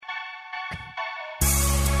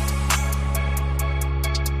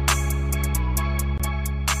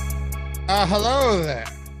Hello there.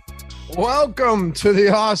 Welcome to the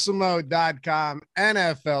Awesemo.com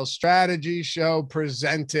NFL strategy show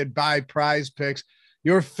presented by Prize Picks.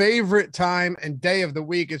 Your favorite time and day of the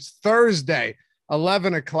week. It's Thursday,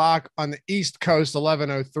 11 o'clock on the East Coast,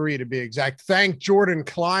 11:03 to be exact. Thank Jordan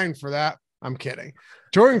Klein for that. I'm kidding.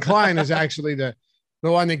 Jordan Klein is actually the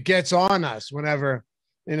one that gets on us whenever,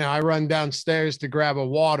 I run downstairs to grab a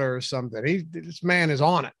water or something. This man is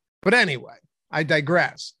on it. But anyway, I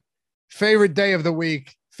digress. Favorite day of the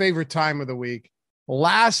week, favorite time of the week.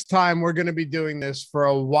 Last time we're going to be doing this for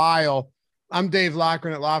a while. I'm Dave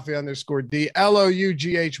Loughran at Lafay_D,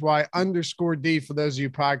 LOUGHY_D for those of you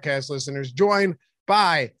podcast listeners, joined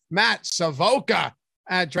by Matt Savoca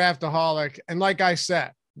at Draftaholic. And like I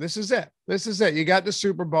said, this is it. This is it. You got the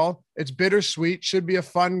Super Bowl. It's bittersweet. Should be a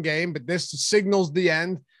fun game, but this signals the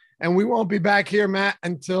end. And we won't be back here, Matt,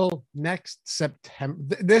 until next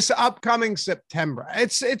September, this upcoming September.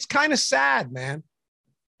 It's kind of sad, man.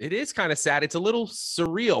 It is kind of sad. It's a little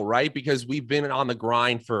surreal, right? Because we've been on the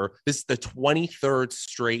grind for this, the 23rd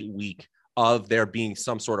straight week of there being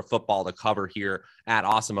some sort of football to cover here at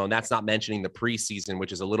Awesemo. And that's not mentioning the preseason,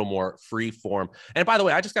 which is a little more free form. And by the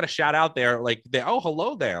way, I just got a shout out there,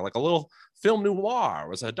 hello there, like a little film noir. It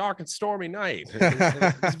was a dark and stormy night.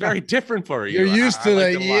 It's very different for you. You're used to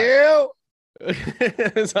the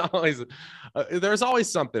there's always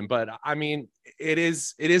something, but I mean, it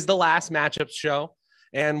is the last matchup show.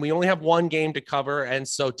 And we only have one game to cover. And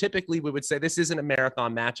so typically we would say this isn't a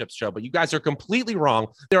marathon matchups show, but you guys are completely wrong.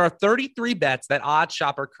 There are 33 bets that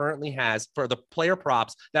OddsShopper currently has for the player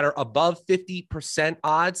props that are above 50%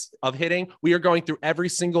 odds of hitting. We are going through every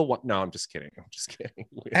single one. No, I'm just kidding.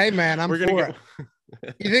 Hey, man, I'm for it.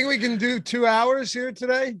 You think we can do 2 hours here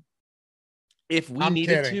today? If we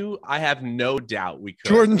needed to, I have no doubt we could.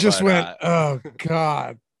 Jordan just went, oh,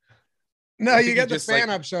 God. No, you got the Fan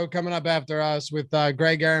Up show coming up after us with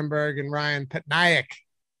Greg Ehrenberg and Ryan Petnaik,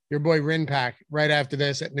 your boy Rinpack, right after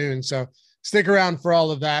this at noon. So stick around for all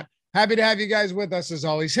of that. Happy to have you guys with us as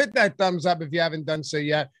always. Hit that thumbs up if you haven't done so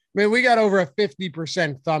yet. I mean, we got over a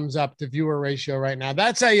 50% thumbs up to viewer ratio right now.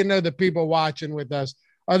 That's how you know the people watching with us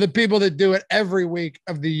are the people that do it every week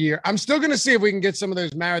of the year. I'm still going to see if we can get some of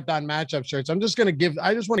those marathon matchup shirts. I just want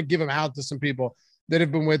to give them out to some people that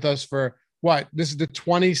have been with us for what? This is the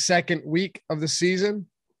 22nd week of the season.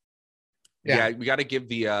 Yeah, we got to give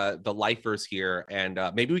the lifers here, and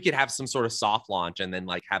maybe we could have some sort of soft launch, and then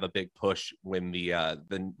like have a big push when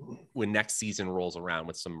when next season rolls around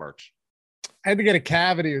with some merch. I had to get a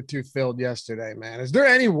cavity or two filled yesterday, man. Is there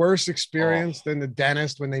any worse experience than the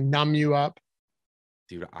dentist when they numb you up?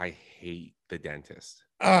 Dude, I hate the dentist.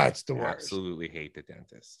 Oh, it's the worst. Absolutely hate the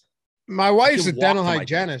dentist. My wife's a dental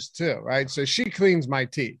hygienist too, right? So she cleans my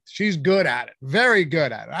teeth. She's good at it, very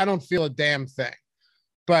good at it. I don't feel a damn thing.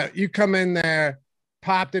 But you come in there,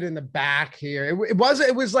 popped it in the back here. It wasn't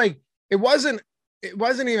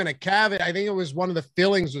even a cavity. I think it was one of the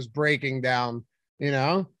fillings was breaking down.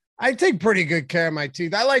 I take pretty good care of my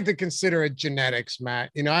teeth. I like to consider it genetics, Matt.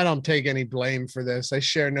 I don't take any blame for this. I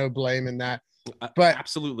share no blame in that. But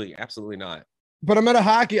absolutely not. But I'm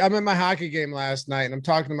at my hockey game last night, and I'm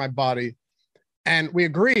talking to my buddy, and we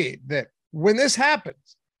agreed that when this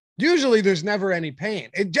happens, usually there's never any pain.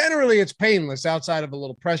 Generally it's painless outside of a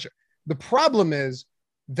little pressure. The problem is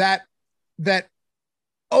that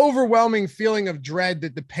overwhelming feeling of dread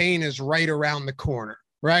that the pain is right around the corner,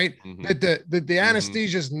 right? Mm-hmm. That the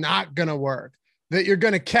anesthesia is not going to work, that you're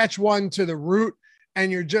going to catch one to the root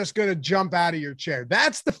and you're just going to jump out of your chair.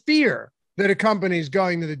 That's the fear that accompanies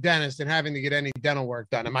going to the dentist and having to get any dental work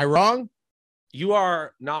done. Am I wrong? You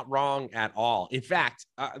are not wrong at all. In fact,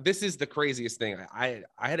 this is the craziest thing. I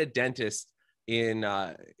had a dentist in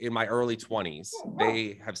my early 20s.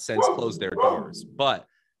 They have since closed their doors, but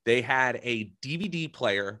they had a DVD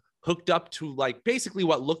player hooked up to like basically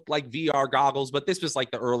what looked like VR goggles, but this was like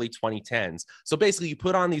the early 2010s. So basically you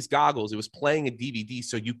put on these goggles, it was playing a DVD,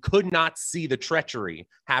 so you could not see the treachery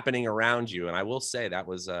happening around you. And I will say that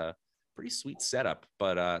was a pretty sweet setup,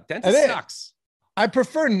 but dentist sucks. I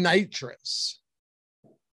prefer nitrous.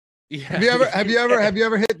 Yeah. Have you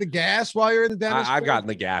ever hit the gas while you're in the dentist? I've gotten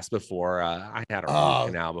the gas before. I had a root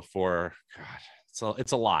canal before. God,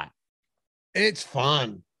 it's a lot. It's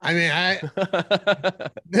fun. I mean,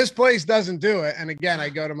 this place doesn't do it. And again, I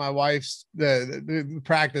go to my wife's the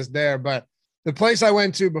practice there, but the place I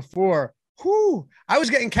went to before, I was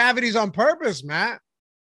getting cavities on purpose, Matt.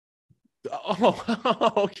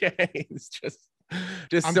 Oh, okay. It's just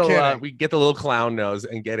so we get the little clown nose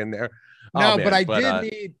and get in there. No, but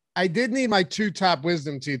I did need my two top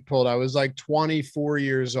wisdom teeth pulled. I was like 24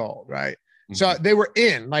 years old, right? Mm-hmm. So they were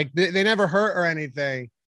in, like they never hurt or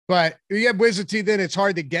anything, But you have wisdom teeth in, it's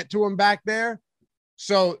hard to get to them back there.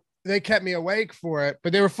 So they kept me awake for it,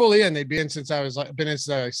 but they were fully in. They'd been in since I was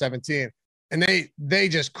 17. And they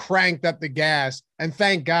just cranked up the gas. And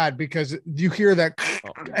thank God, because you hear that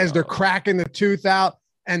as they're cracking the tooth out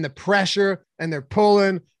and the pressure and they're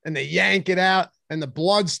pulling and they yank it out and the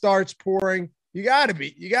blood starts pouring. You gotta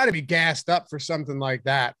be gassed up for something like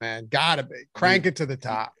that, man. Gotta be. Crank it to the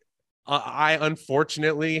top. I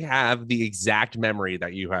unfortunately have the exact memory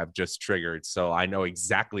that you have just triggered. So I know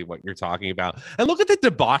exactly what you're talking about. And look at the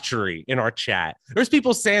debauchery in our chat. There's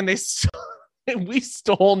people saying we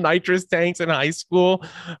stole nitrous tanks in high school.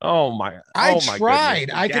 Oh my! I tried.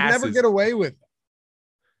 I could never get away with it.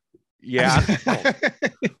 Yeah.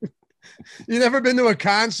 You never been to a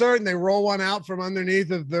concert and they roll one out from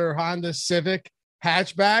underneath of their Honda Civic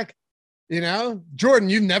hatchback? You know, Jordan,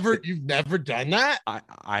 you've never done that.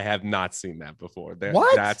 I have not seen that before.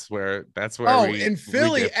 What? That's where. Oh, in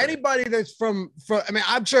Philly, anybody that's from, I mean,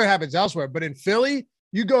 I'm sure it happens elsewhere, but in Philly,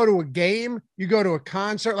 you go to a game, you go to a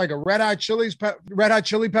concert, like a Red Hot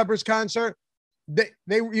Chili Peppers concert.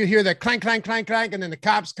 You hear that clank, clank, clank, clank, and then the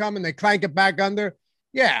cops come and they clank it back under.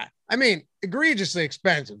 Yeah, I mean, egregiously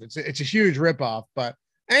expensive. It's a huge ripoff, but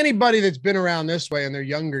anybody that's been around this way in their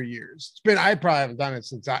younger years, I probably haven't done it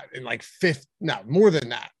since more than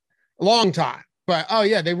that, a long time. But oh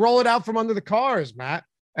yeah, they roll it out from under the cars, Matt,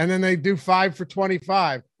 and then they do 5 for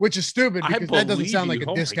 $25, which is stupid because that doesn't sound like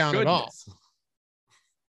a discount at all.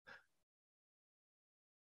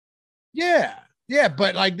 Yeah,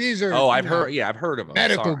 but like these are. Oh, I've heard of them.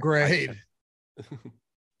 Medical grade.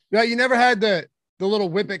 Yeah, you never had the little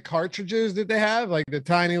Whippet cartridges that they have, like the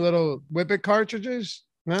tiny little Whippet cartridges.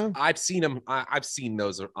 No, I've seen them. I've seen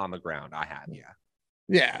those on the ground. I have. Yeah.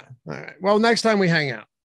 Yeah. All right. Well, next time we hang out.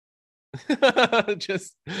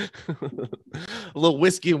 Just a little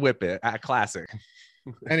whiskey Whippet, classic.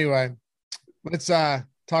 Anyway, let's talk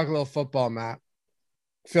a little football, Matt.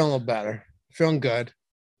 Feeling a little better. Feeling good.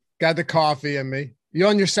 Got the coffee in me. You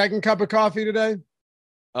on your second cup of coffee today?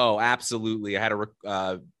 Oh, absolutely. I had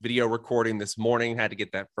a video recording this morning, had to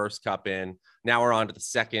get that first cup in. Now we're on to the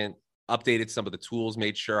second, updated some of the tools,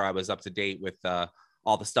 made sure I was up to date with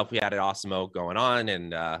all the stuff we had at Osmo going on.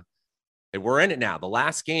 And we're in it now. The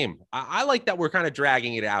last game. I like that we're kind of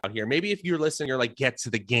dragging it out here. Maybe if you're listening, you're like, get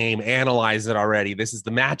to the game, analyze it already. This is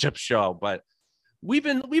the matchup show. But we've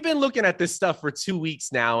been looking at this stuff for 2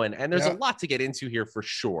 weeks now, and there's a lot to get into here for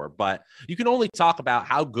sure. But you can only talk about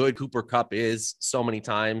how good Cooper Kupp is so many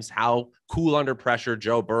times, how cool under pressure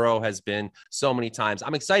Joe Burrow has been so many times.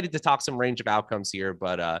 I'm excited to talk some range of outcomes here,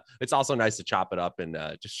 but it's also nice to chop it up and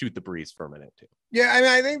just shoot the breeze for a minute too. Yeah, I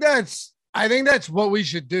mean, I think that's what we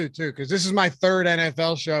should do too, because this is my third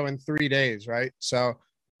NFL show in 3 days, right? So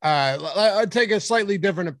I'll take a slightly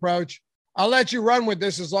different approach. I'll let you run with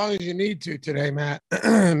this as long as you need to today, Matt.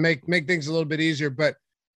 make things a little bit easier. But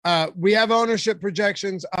we have ownership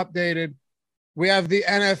projections updated. We have the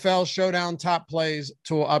NFL Showdown Top Plays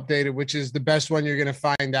tool updated, which is the best one you're going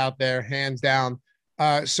to find out there, hands down.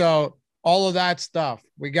 So all of that stuff,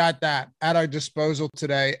 we got that at our disposal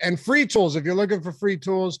today. And free tools, if you're looking for free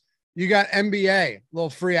tools, you got NBA, a little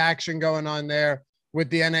free action going on there. With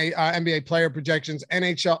the NBA player projections,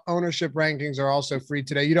 NHL ownership rankings are also free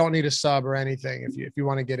today. You don't need a sub or anything if you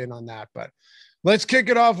want to get in on that. But let's kick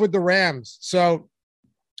it off with the Rams. So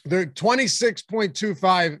they're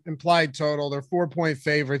 26.25 implied total. They're 4-point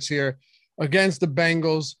favorites here against the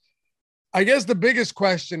Bengals. I guess the biggest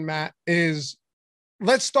question, Matt, is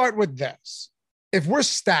let's start with this. If we're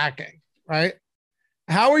stacking, right?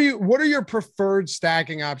 What are your preferred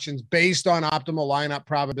stacking options based on optimal lineup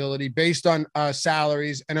probability, based on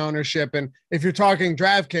salaries and ownership? And if you're talking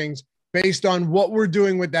DraftKings, based on what we're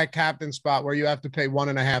doing with that captain spot where you have to pay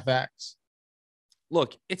 1.5x?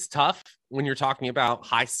 Look, it's tough when you're talking about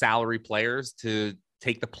high salary players to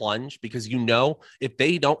take the plunge, because if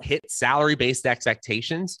they don't hit salary-based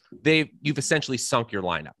expectations, you've essentially sunk your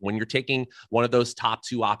lineup when you're taking one of those top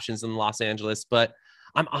two options in Los Angeles. But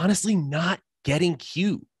I'm honestly not getting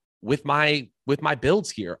cute with my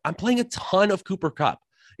builds here. I'm playing a ton of Cooper Kupp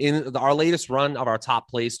in our latest run of our top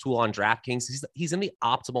plays tool on DraftKings. He's in the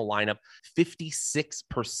optimal lineup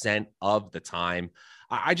 56% of the time.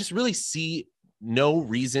 I just really see no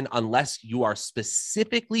reason, unless you are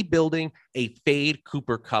specifically building a fade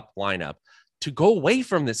Cooper Kupp lineup, to go away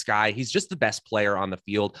from this guy. He's just the best player on the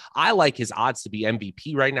field. I like his odds to be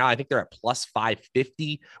MVP right now. I think they're at plus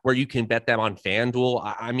 550, where you can bet them on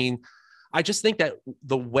FanDuel. I mean, I just think that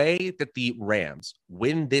the way that the Rams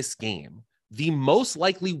win this game, the most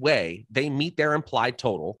likely way they meet their implied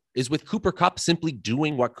total is with Cooper Kupp simply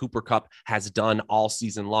doing what Cooper Kupp has done all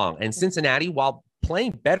season long. And Cincinnati, while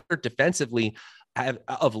playing better defensively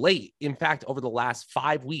of late. In fact, over the last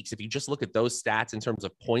 5 weeks, if you just look at those stats in terms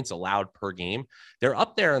of points allowed per game, they're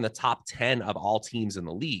up there in the top 10 of all teams in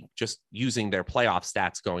the league, just using their playoff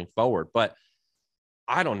stats going forward. But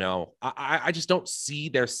I don't know. I just don't see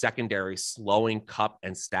their secondary slowing Kupp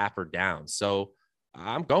and Stafford down. So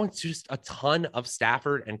I'm going to just a ton of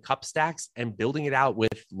Stafford and Kupp stacks and building it out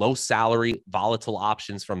with low salary, volatile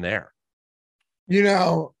options from there. You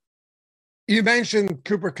know, you mentioned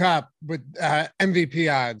Cooper Kupp with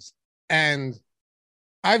MVP odds, and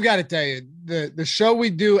I've got to tell you, the show we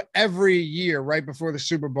do every year right before the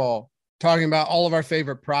Super Bowl, talking about all of our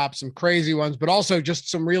favorite props, some crazy ones, but also just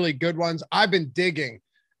some really good ones. I've been digging.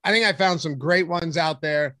 I think I found some great ones out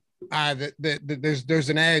there that there's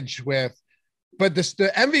an edge with, but the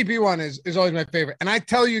MVP one is always my favorite. And I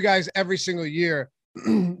tell you guys every single year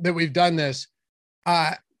that we've done this,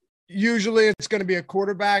 usually it's going to be a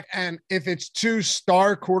quarterback. And if it's 2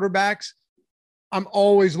 star quarterbacks, I'm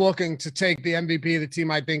always looking to take the MVP of the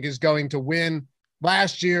team I think is going to win.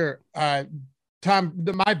 Last year,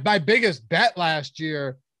 my biggest bet last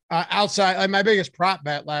year, my biggest prop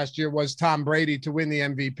bet last year was Tom Brady to win the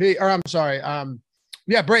MVP. Or I'm sorry,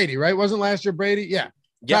 Brady, right? Wasn't last year Brady? Yeah,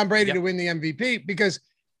 Tom Brady to win the MVP because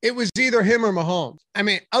it was either him or Mahomes. I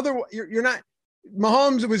mean, you're not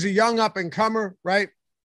Mahomes. Was a young up and comer, right?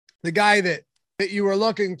 The guy that you were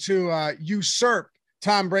looking to usurp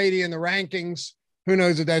Tom Brady in the rankings. Who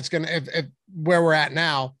knows if that's going to if where we're at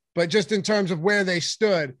now, but just in terms of where they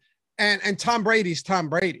stood. And Tom Brady's Tom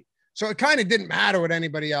Brady. So it kind of didn't matter what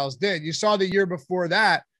anybody else did. You saw the year before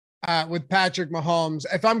that with Patrick Mahomes.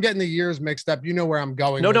 If I'm getting the years mixed up, you know where I'm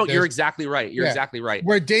going. No, you're exactly right. You're exactly right.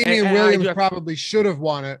 Where Damian Williams probably should have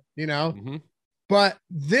won it, you know. Mm-hmm. But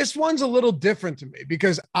this one's a little different to me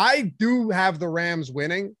because I do have the Rams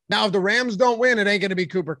winning. Now, if the Rams don't win, it ain't going to be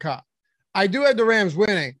Cooper Kupp. I do have the Rams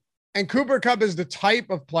winning. And Cooper Kupp is the type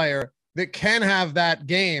of player that can have that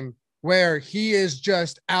game where he is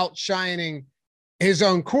just outshining his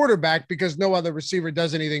own quarterback because no other receiver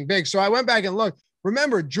does anything big. So I went back and looked.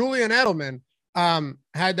 Remember, Julian Edelman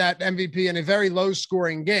had that MVP in a very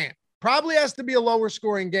low-scoring game. Probably has to be a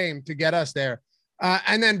lower-scoring game to get us there.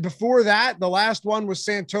 And then before that, the last one was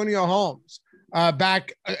Santonio Holmes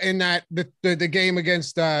back in the game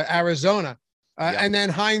against Arizona. And then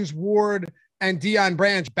Hines Ward and Deion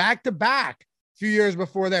Branch back-to-back few years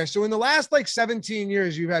before there. So in the last 17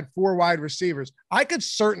 years, you've had 4 wide receivers. I could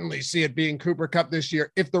certainly see it being Cooper Kupp this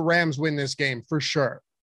year if the Rams win this game for sure.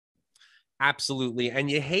 Absolutely. And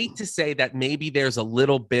you hate to say that maybe there's a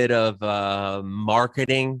little bit of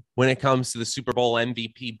marketing when it comes to the Super Bowl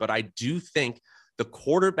MVP, but I do think the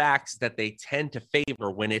quarterbacks that they tend to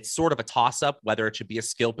favor when it's sort of a toss-up, whether it should be a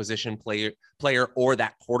skill position player or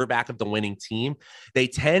that quarterback of the winning team, they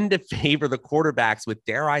tend to favor the quarterbacks with,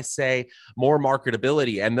 dare I say, more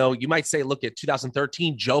marketability. And though you might say, look at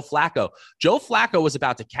 2013, Joe Flacco. Joe Flacco was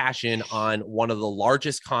about to cash in on one of the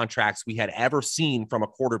largest contracts we had ever seen from a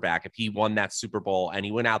quarterback if he won that Super Bowl, and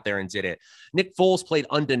he went out there and did it. Nick Foles played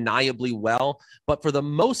undeniably well, but for the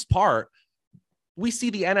most part, we see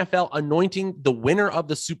the NFL anointing the winner of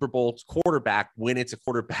the Super Bowl quarterback when it's a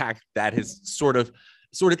quarterback that is sort of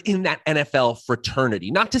in that NFL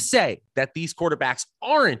fraternity. Not to say that these quarterbacks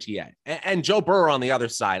aren't yet. And Joe Burrow on the other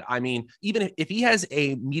side, I mean, even if he has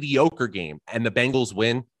a mediocre game and the Bengals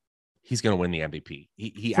win, he's going to win the MVP.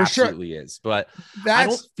 He absolutely is. But I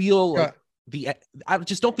just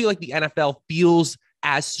don't feel like the NFL feels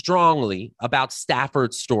as strongly about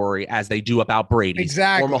Stafford's story as they do about Brady's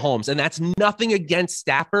or Mahomes. And that's nothing against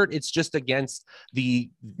Stafford. It's just against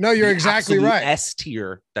you're exactly right. S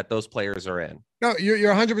tier that those players are in. No,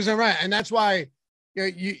 you're 100% right. And that's why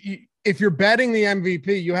you if you're betting the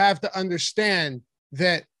MVP, you have to understand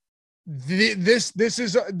that this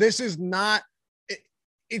is not,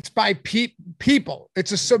 it's by people.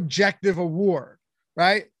 It's a subjective award,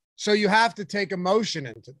 right? So you have to take emotion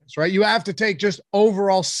into this, right? You have to take just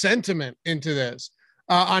overall sentiment into this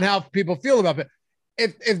on how people feel about it.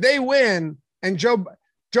 If they win and Joe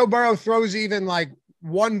Burrow throws even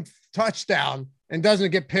one touchdown and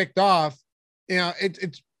doesn't get picked off,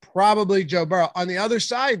 it's probably Joe Burrow. On the other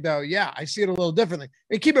side, though, yeah, I see it a little differently.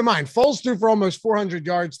 And keep in mind, Foles threw for almost 400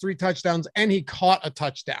 yards, 3 touchdowns, and he caught a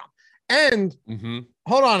touchdown. And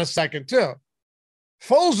hold on a second, too.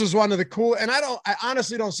 Foles is one of the cool, and I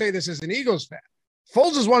honestly don't say this as an Eagles fan.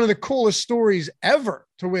 Foles is one of the coolest stories ever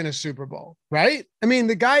to win a Super Bowl, right? I mean,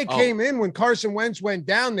 the guy came in when Carson Wentz went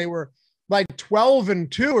down. They were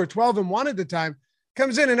 12-2 or 12-1 at the time.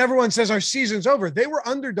 Comes in and everyone says our season's over. They were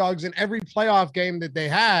underdogs in every playoff game that they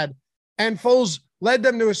had, and Foles led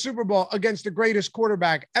them to a Super Bowl against the greatest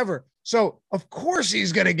quarterback ever. So of course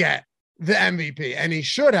he's going to get the MVP, and he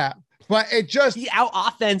should have. But he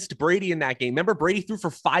out-offensed Brady in that game. Remember, Brady threw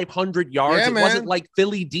for 500 yards. Yeah, it wasn't like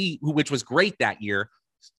Philly D, which was great that year,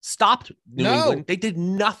 stopped New England. They did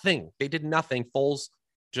nothing. Foles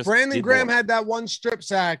just Brandon Graham had that one strip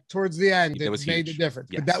sack towards the end that made the difference.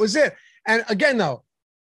 Yes. But that was it. And again, though,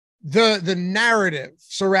 the narrative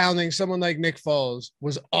surrounding someone like Nick Foles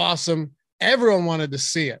was awesome. Everyone wanted to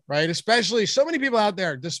see it, right? Especially so many people out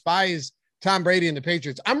there despise Tom Brady and the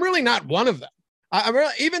Patriots. I'm really not one of them. I'm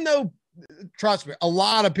really, even though, trust me, a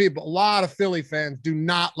lot of people, a lot of Philly fans do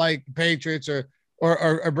not like the Patriots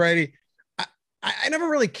or Brady. I never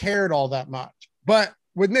really cared all that much. But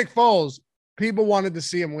with Nick Foles, people wanted to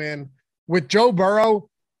see him win. With Joe Burrow,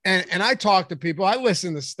 and I talk to people, I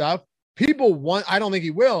listen to stuff. People want, I don't think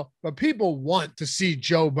he will, but people want to see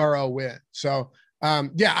Joe Burrow win. So,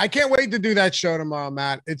 yeah, I can't wait to do that show tomorrow,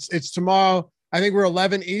 Matt. It's tomorrow. I think we're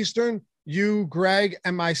 11 Eastern. You, Greg,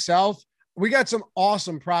 and myself. We got some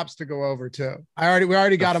awesome props to go over too. We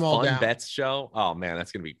already got them all down. Fun bets show. Oh man,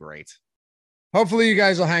 that's gonna be great. Hopefully you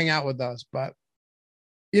guys will hang out with us. But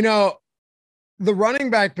the running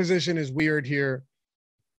back position is weird here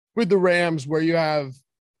with the Rams, where you have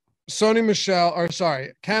Cam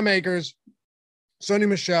Akers, Sony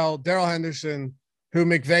Michel, Darrell Henderson, who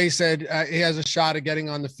McVay said he has a shot at getting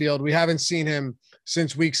on the field. We haven't seen him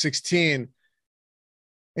since week 16,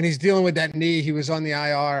 and he's dealing with that knee. He was on the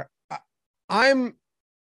IR. I'm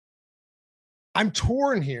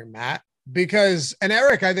torn here, Matt, because, and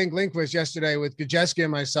Eric, I think Lindquist yesterday with Gajeski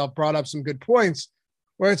and myself brought up some good points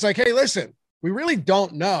where it's like, hey, listen, we really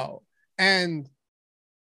don't know. And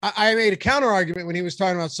I made a counter argument when he was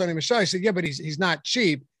talking about Sonny Michel. I said, yeah, but he's not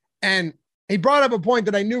cheap. And he brought up a point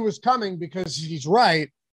that I knew was coming because he's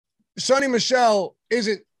right. Sonny Michel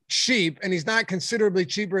isn't cheap, and he's not considerably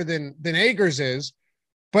cheaper than Akers is.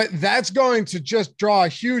 But that's going to just draw a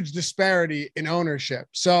huge disparity in ownership.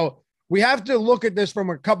 So we have to look at this from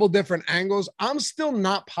a couple different angles. I'm still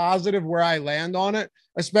not positive where I land on it,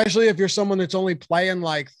 especially if you're someone that's only playing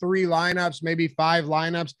like 3 lineups, maybe 5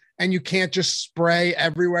 lineups, and you can't just spray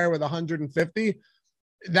everywhere with 150.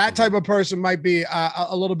 That type of person might be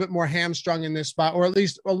a little bit more hamstrung in this spot, or at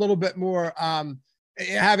least a little bit more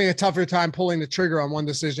having a tougher time pulling the trigger on one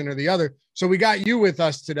decision or the other. So we got you with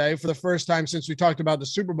us today for the first time since we talked about the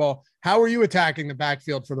Super Bowl. How are you attacking the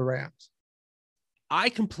backfield for the Rams? I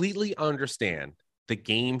completely understand the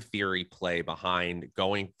game theory play behind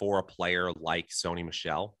going for a player like Sony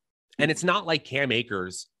Michel. And it's not like Cam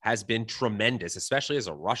Akers has been tremendous, especially as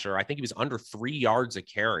a rusher. I think he was under 3 yards a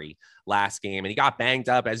carry last game, and he got banged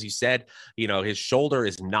up. As you said, his shoulder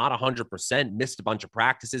is not 100%, missed a bunch of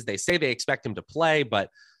practices. They say they expect him to play, but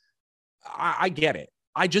I get it.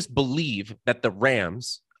 I just believe that the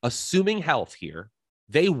Rams, assuming health here,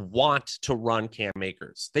 they want to run Cam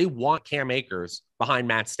Akers. They want Cam Akers behind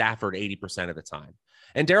Matt Stafford 80% of the time.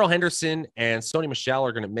 And Darrell Henderson and Sony Michel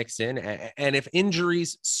are going to mix in. And if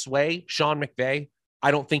injuries sway Sean McVay,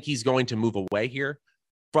 I don't think he's going to move away here.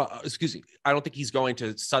 I don't think he's going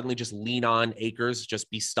to suddenly just lean on Akers,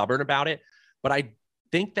 just be stubborn about it. But I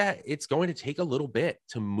think that it's going to take a little bit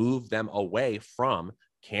to move them away from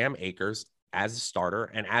Cam Akers as a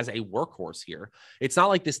starter and as a workhorse here. It's not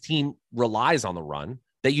like this team relies on the run.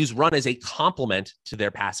 They use run as a complement to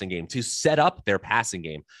their passing game, to set up their passing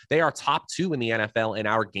game. They are top 2 in the NFL in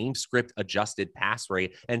our game script adjusted pass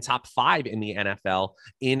rate and top 5 in the NFL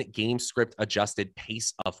in game script adjusted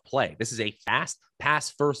pace of play. This is a fast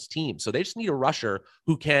pass first team. So they just need a rusher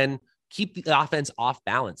who can keep the offense off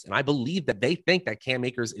balance. And I believe that they think that Cam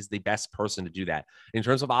Akers is the best person to do that. In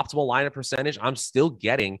terms of optimal lineup percentage, I'm still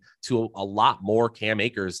getting to a lot more Cam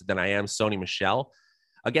Akers than I am Sony Michel.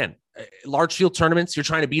 Again, large field tournaments, you're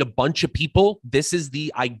trying to beat a bunch of people. This is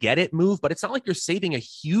the I get it move, but it's not like you're saving a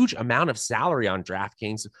huge amount of salary on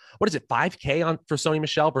DraftKings. What is it, $5K for Sony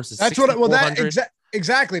Michel versus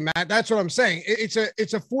exactly, Matt. That's what I'm saying. It's a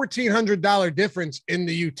 $1,400 difference in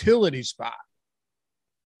the utility spot.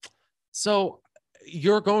 So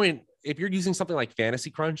if you're using something like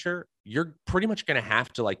Fantasy Cruncher, you're pretty much going to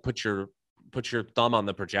have to like put your thumb on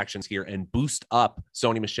the projections here and boost up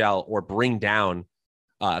Sony Michel or bring down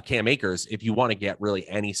Cam Akers if you want to get really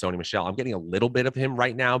any Sony Michel. I'm getting a little bit of him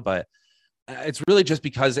right now, but it's really just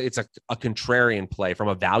because it's a contrarian play. From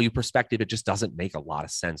a value perspective, it just doesn't make a lot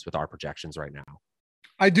of sense with our projections right now.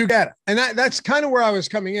 I do get it. And that's kind of where I was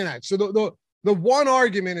coming in at. So the one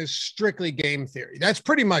argument is strictly game theory. That's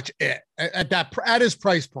pretty much it at his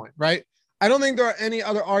price point, right? I don't think there are any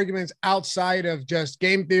other arguments outside of just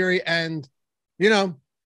game theory. And,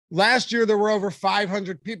 last year there were over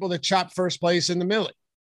 500 people that chopped first place in the Millie.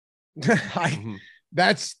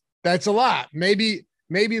 That's That's a lot. Maybe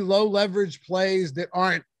low leverage plays that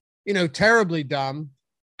aren't, terribly dumb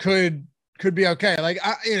could be okay. Like,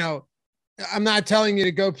 I'm not telling you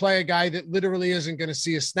to go play a guy that literally isn't going to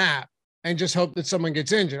see a snap and just hope that someone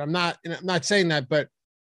gets injured. I'm not saying that, but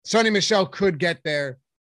Sonny Michel could get there.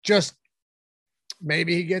 Just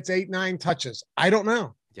maybe he gets 8-9 touches. I don't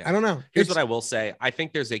know. Yeah. I don't know. Here's what I will say. I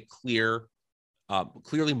think there's a clearly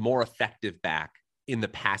more effective back in the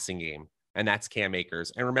passing game, and that's Cam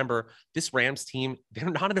Akers. And remember, this Rams team, they're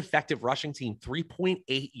not an effective rushing team.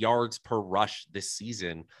 3.8 yards per rush this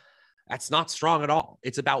season. That's not strong at all.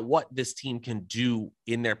 It's about what this team can do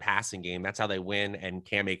in their passing game. That's how they win. And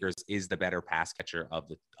Cam Akers is the better pass catcher of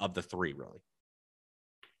the three, really.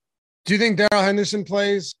 Do you think Darrell Henderson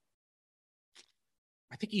plays?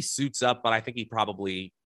 I think he suits up, but I think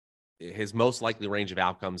his most likely range of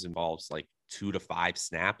outcomes involves like 2 to 5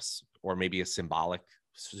 snaps, or maybe a symbolic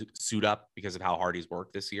suit up because of how hard he's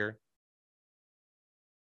worked this year.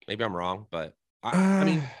 Maybe I'm wrong, but I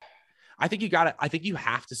mean, I think you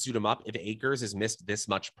have to suit him up. If Akers has missed this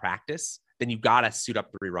much practice, then you got to suit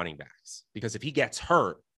up 3 running backs, because if he gets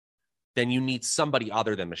hurt, then you need somebody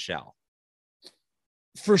other than Michel.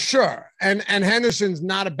 For sure. And Henderson's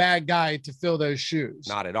not a bad guy to fill those shoes.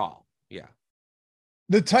 Not at all. Yeah.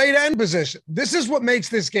 The tight end position. This is what makes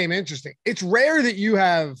this game interesting. It's rare that you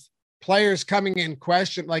have players coming in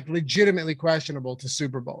legitimately questionable to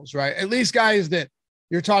Super Bowls, right? At least guys that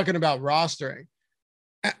you're talking about rostering.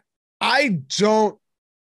 I don't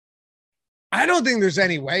think there's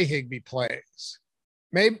any way Higbee plays.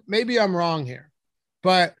 Maybe I'm wrong here,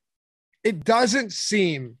 but it doesn't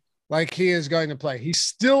seem like he is going to play. He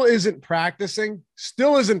still isn't practicing.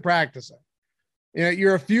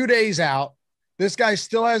 You're a few days out. This guy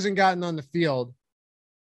still hasn't gotten on the field.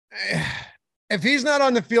 If he's not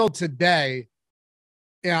on the field today,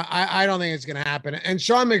 I don't think it's going to happen. And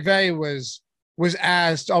Sean McVay was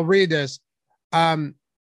asked, I'll read this. Sean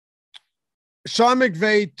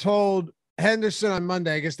McVay told Henderson on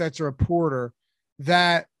Monday, I guess that's a reporter,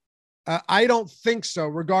 that I don't think so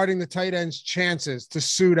regarding the tight end's chances to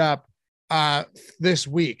suit up this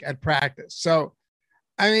week at practice. So,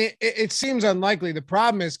 I mean, it seems unlikely. The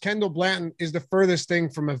problem is Kendall Blanton is the furthest thing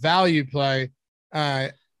from a value play.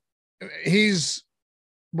 What's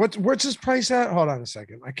his price at? Hold on a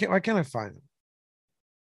second. Why can't I find him?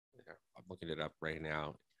 I'm looking it up right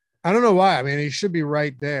now. I don't know why. I mean, he should be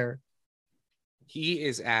right there. He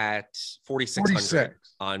is at 4,600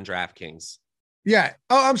 on DraftKings. Yeah.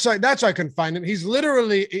 Oh, I'm sorry. That's why I couldn't find him. He's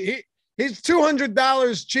literally he's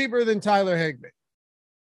 $200 cheaper than Tyler Higbee.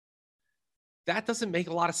 That doesn't make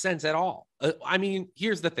a lot of sense at all. I mean,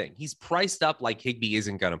 here's the thing. He's priced up like Higbee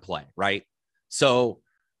isn't going to play, right? So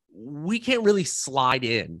we can't really slide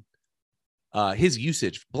in his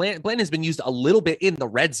usage. Blanton has been used a little bit in the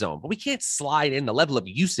red zone, but we can't slide in the level of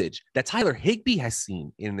usage that Tyler Higbee has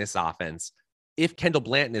seen in this offense if Kendall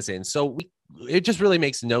Blanton is in. So it just really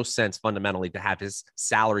makes no sense fundamentally to have his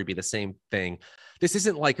salary be the same thing. This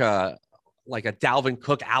isn't like a Dalvin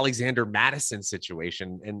Cook, Alexander Madison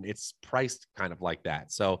situation, and it's priced kind of like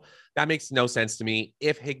that. So that makes no sense to me.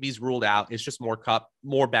 If Higbee's ruled out, it's just more Kupp,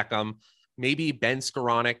 more Beckham, maybe Ben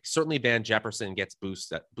Skoranek, certainly Van Jefferson gets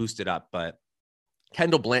boosted up, but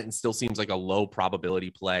Kendall Blanton still seems like a low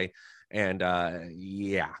probability play. And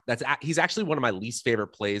he's actually one of my least favorite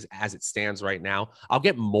plays as it stands right now. I'll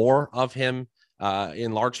get more of him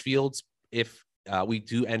in large fields if we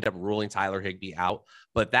do end up ruling Tyler Higbee out,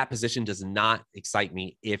 but that position does not excite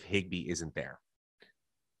me if Higbee isn't there.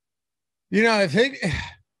 If Higbee,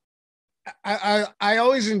 I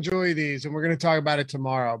always enjoy these, and we're going to talk about it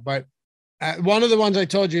tomorrow, but one of the ones I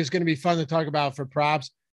told you is going to be fun to talk about for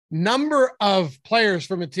props. Number of players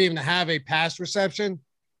from a team to have a pass reception.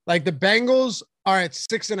 Like the Bengals are at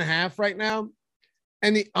 6.5 right now,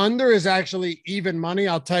 and the under is actually even money.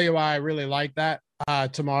 I'll tell you why I really like that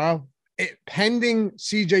tomorrow. Pending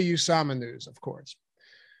CJ Usama news, of course.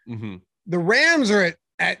 Mm-hmm. The Rams are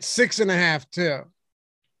at 6.5 too.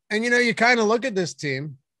 And, you kind of look at this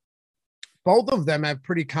team. Both of them have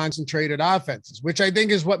pretty concentrated offenses, which I think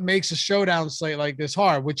is what makes a showdown slate like this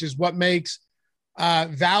hard, which is what makes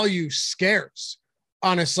value scarce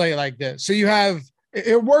on a slate like this. So you have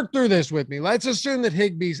it. Work through this with me. Let's assume that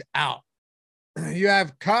Higbee's out. You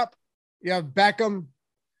have Kupp, you have Beckham,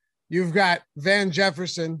 you've got Van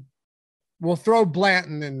Jefferson. We'll throw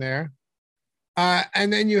Blanton in there.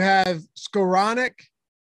 And then you have Skoranek.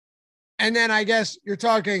 And then I guess you're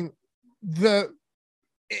talking Michel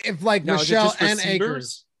and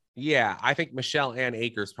Akers. Yeah, I think Michel and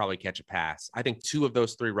Akers probably catch a pass. I think 2 of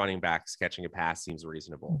those 3 running backs catching a pass seems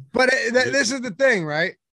reasonable. But this is the thing,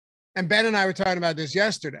 right? and Ben and I were talking about this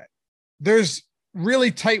yesterday, there's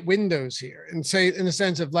really tight windows here, and say in the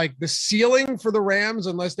sense of like the ceiling for the Rams,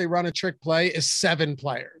 unless they run a trick play, is 7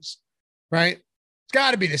 players, right? It's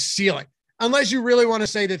got to be the ceiling. Unless you really want to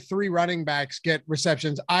say that 3 running backs get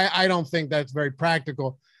receptions. I don't think that's very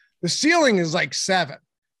practical. The ceiling is like 7.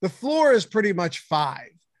 The floor is pretty much 5.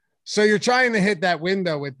 So you're trying to hit that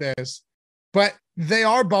window with this, but they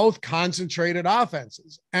are both concentrated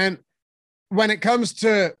offenses. And when it comes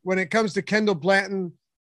to Kendall Blanton,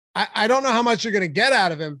 I don't know how much you're going to get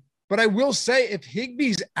out of him, but I will say if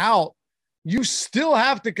Higbee's out, you still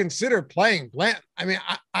have to consider playing Blanton. I mean,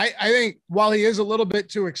 I think while he is a little bit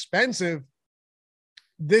too expensive,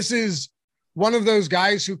 this is one of those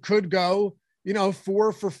guys who could go, 4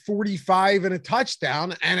 for 45 and a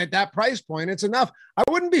touchdown. And at that price point, it's enough. I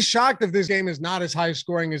wouldn't be shocked if this game is not as high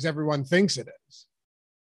scoring as everyone thinks it is.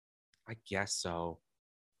 I guess so.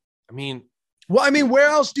 I mean, where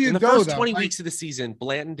else do you go? In the first 20 weeks of the season,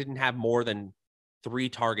 Blanton didn't have more than 3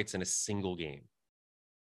 targets in a single game.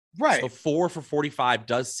 Right. So 4 for 45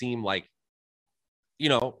 does seem like,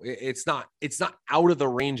 it's not out of the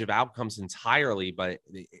range of outcomes entirely, but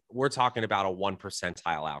we're talking about a 1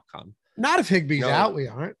 percentile outcome. Not if Higbee's out, we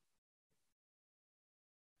aren't.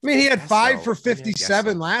 I mean, he had 5 for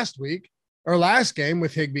 57 last week or last game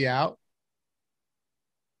with Higbee out.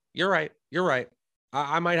 You're right.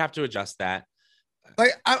 I might have to adjust that.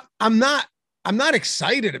 Like I'm not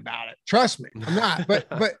excited about it. Trust me, I'm not.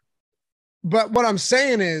 But what I'm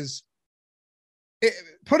saying is,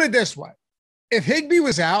 put it this way: if Higbee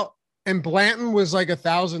was out and Blanton was like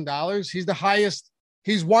 $1,000,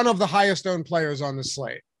 he's one of the highest owned players on the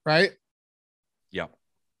slate, right? Yeah.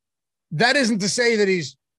 That isn't to say that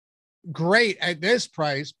he's great at this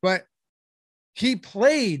price, but he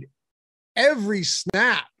played every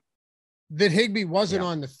snap that Higbee wasn't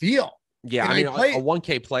on the field. Yeah, and a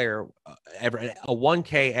 1K player, a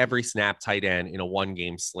 1K every snap tight end in a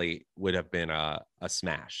 1-game slate would have been a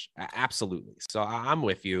smash. Absolutely. So I'm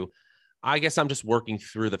with you. I guess I'm just working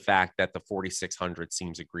through the fact that the 4,600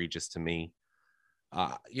 seems egregious to me.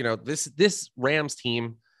 This Rams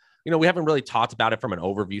team, we haven't really talked about it from an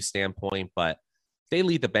overview standpoint, but they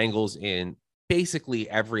lead the Bengals in basically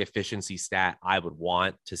every efficiency stat I would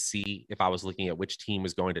want to see if I was looking at which team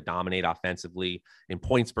was going to dominate offensively, in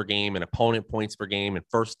points per game, in opponent points per game, in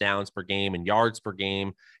first downs per game, in yards per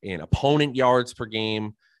game, in opponent yards per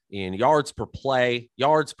game, in yards per play,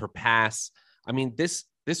 yards per pass. I mean, this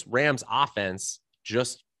Rams offense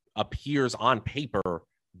just appears on paper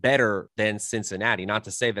better than Cincinnati. Not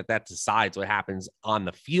to say that decides what happens on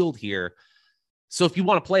the field here. So if you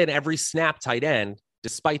want to play an every snap tight end,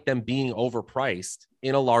 despite them being overpriced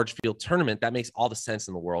in a large field tournament, that makes all the sense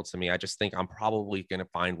in the world to me. I just think I'm probably going to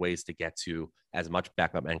find ways to get to as much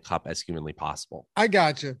Beckham and Kupp as humanly possible. I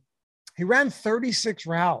got you. He ran 36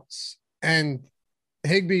 routes and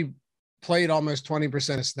Higbee played almost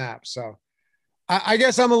 20% of snaps. So I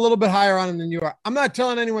guess I'm a little bit higher on him than you are. I'm not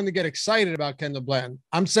telling anyone to get excited about Kendall Blanton.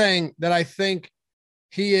 I'm saying that I think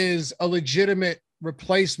he is a legitimate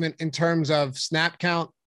replacement in terms of snap count.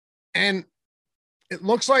 And it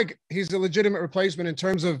looks like he's a legitimate replacement in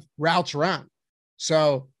terms of routes run.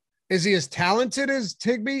 So is he as talented as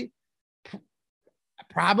Higbee?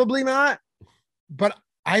 Probably not. But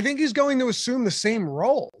I think he's going to assume the same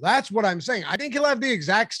role. That's what I'm saying. I think he'll have the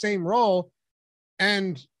exact same role.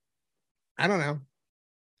 And I don't know.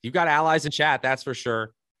 You've got allies in chat, that's for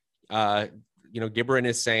sure. Gibran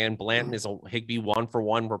is saying Blanton is a Higbee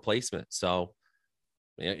 1-for-1 replacement. So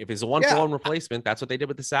if it's a 1-for-1 replacement, that's what they did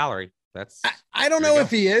with the salary. I don't know if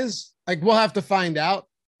he is. Like, we'll have to find out.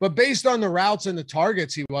 But based on the routes and the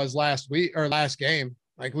targets he was last week or last game,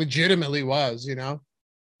 like legitimately was,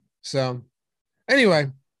 So anyway,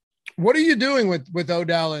 what are you doing with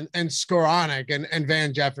Odell and Skoranek and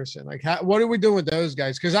Van Jefferson? Like, what are we doing with those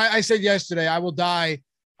guys? Because I said yesterday, I will die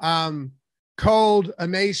cold,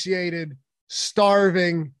 emaciated,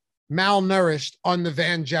 starving, malnourished on the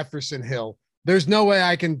Van Jefferson hill. There's no way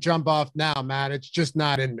I can jump off now, Matt. It's just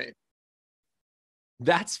not in me.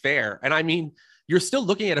 That's fair. And I mean, you're still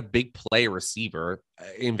looking at a big play receiver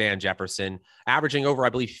in Van Jefferson, averaging over, I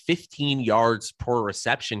believe, 15 yards per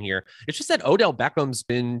reception here. It's just that Odell Beckham's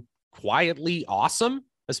been quietly awesome,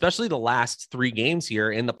 especially the last 3 games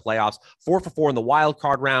here in the playoffs. 4 for 4 in the wild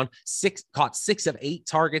card round, caught 6 of 8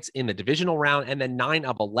 targets in the divisional round, and then 9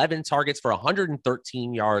 of 11 targets for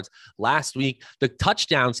 113 yards last week. The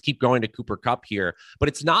touchdowns keep going to Cooper Kupp here, but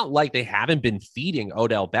it's not like they haven't been feeding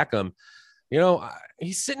Odell Beckham.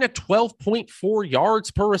 He's sitting at 12.4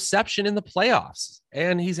 yards per reception in the playoffs,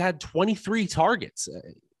 and he's had 23 targets,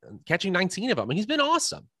 catching 19 of them, and he's been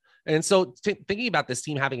awesome. And so thinking about this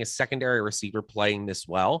team having a secondary receiver playing this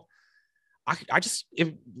well, I just, if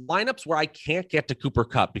lineups where I can't get to Cooper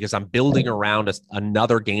Kupp because I'm building around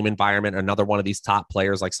another game environment, another one of these top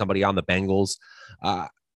players, like somebody on the Bengals,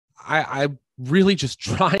 I'm really just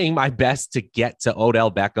trying my best to get to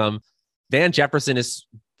Odell Beckham. Van Jefferson is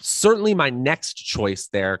certainly my next choice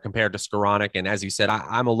there compared to Skoranek. And as you said,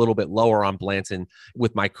 I'm a little bit lower on Blanton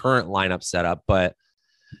with my current lineup setup, but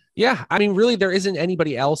yeah, I mean, really, there isn't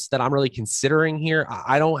anybody else that I'm really considering here.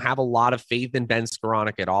 I don't have a lot of faith in Ben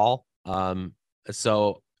Skoranek at all.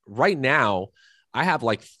 So right now, I have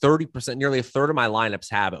like 30%, nearly a third of my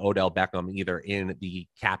lineups have Odell Beckham either in the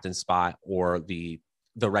captain spot or the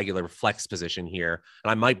regular flex position here.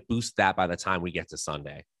 And I might boost that by the time we get to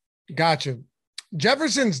Sunday. Gotcha.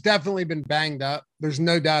 Jefferson's definitely been banged up. There's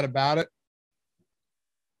no doubt about it.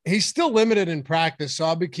 He's still limited in practice, so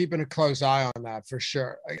I'll be keeping a close eye on that for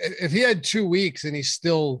sure. If he had 2 weeks and he's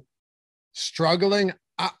still struggling,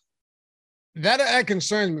 that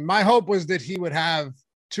concerns me. My hope was that he would have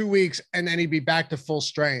 2 weeks and then he'd be back to full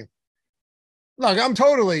strength. Look,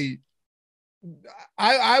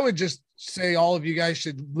 I would just say all of you guys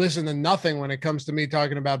should listen to nothing when it comes to me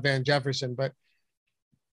talking about Van Jefferson, but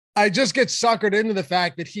I just get suckered into the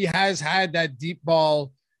fact that he has had that deep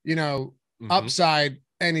ball, upside,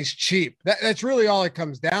 and he's cheap. That's really all it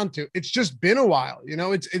comes down to. It's just been a while.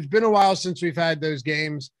 It's been a while since we've had those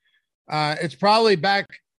games. It's probably back.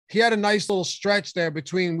 He had a nice little stretch there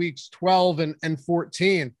between weeks 12 and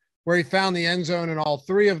 14 where he found the end zone in all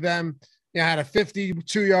three of them. Had a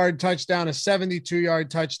 52-yard touchdown, a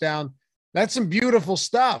 72-yard touchdown. That's some beautiful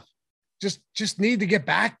stuff. Just need to get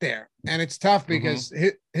back there. And it's tough because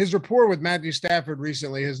his rapport with Matthew Stafford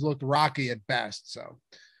recently has looked rocky at best. So,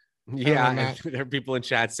 yeah, there are people in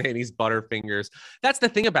chat saying he's butterfingers. That's the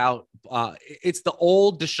thing about it's the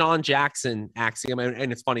old Deshaun Jackson axiom.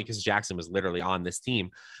 And it's funny because Jackson was literally on this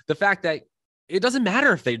team. The fact that it doesn't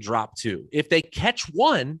matter if they drop 2. If they catch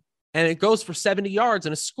 1 and it goes for 70 yards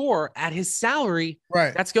and a score at his salary,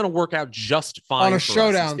 right, that's going to work out just fine on a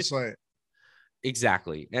showdown slate.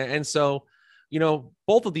 Exactly. And so,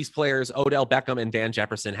 both of these players, Odell Beckham and Van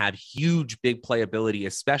Jefferson, have huge big playability,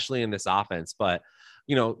 especially in this offense. But,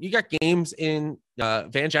 you got games in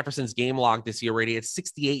Van Jefferson's game log this year where he had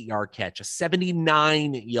 68-yard catch, a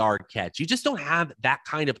 79-yard catch. You just don't have that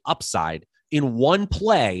kind of upside in one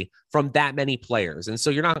play from that many players. And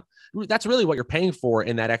so that's really what you're paying for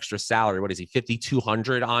in that extra salary. What is he,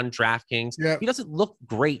 5,200 on DraftKings? Yep. He doesn't look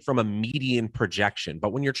great from a median projection,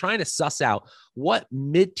 but when you're trying to suss out what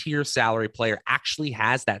mid-tier salary player actually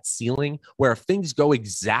has that ceiling where if things go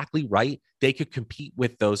exactly right, they could compete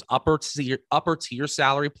with those upper tier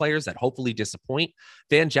salary players that hopefully disappoint.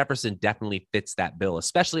 Van Jefferson definitely fits that bill,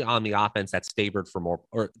 especially on the offense that's favored for more,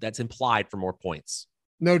 or that's implied for more points.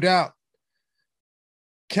 No doubt.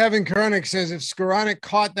 Kevin Koenig says if Skoranek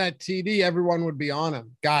caught that TD, everyone would be on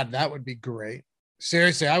him. God, that would be great.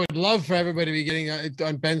 Seriously, I would love for everybody to be getting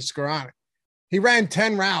on Ben Skoranek. He ran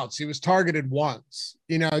 10 routes. He was targeted once.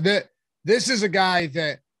 This is a guy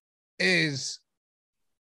that is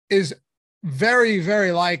very,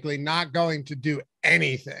 very likely not going to do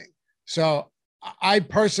anything. So I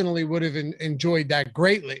personally would have enjoyed that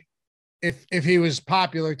greatly if he was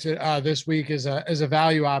popular to this week as a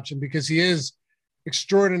value option because he is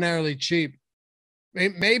extraordinarily cheap.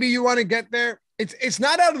 Maybe you want to get there. It's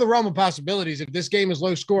not out of the realm of possibilities. If this game is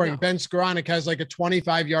low scoring, Ben Skoranek has like a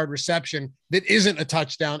 25-yard reception that isn't a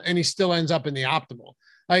touchdown and he still ends up in the optimal.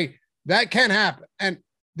 Like that can happen. And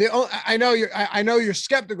I know you're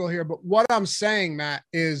skeptical here, but what I'm saying, Matt,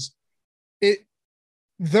 is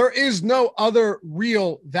there is no other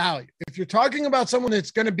real value. If you're talking about someone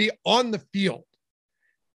that's going to be on the field,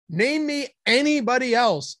 name me anybody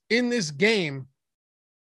else in this game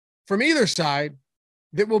from either side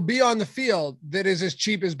that will be on the field that is as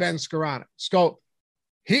cheap as Ben Skoranek. So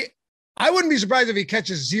I wouldn't be surprised if he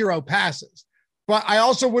catches 0 passes, but I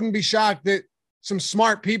also wouldn't be shocked that some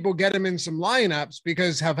smart people get him in some lineups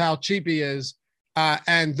because of how cheap he is.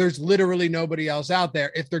 And there's literally nobody else out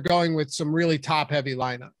there if they're going with some really top heavy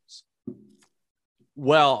lineups.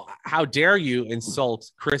 Well, how dare you insult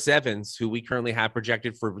Chris Evans, who we currently have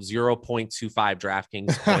projected for 0.25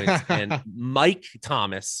 DraftKings points, and Mike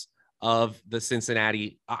Thomas of the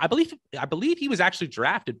Cincinnati. I believe he was actually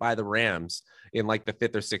drafted by the Rams in like the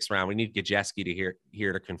 5th or 6th round. We need Gajeski to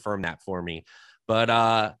here to confirm that for me.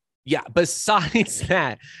 But yeah, besides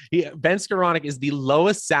that, Ben Skoranek is the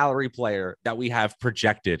lowest salary player that we have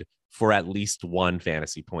projected for at least 1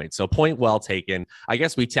 fantasy point. So point well taken. I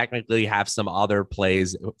guess we technically have some other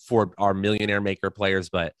plays for our millionaire maker players,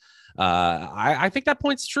 but I think that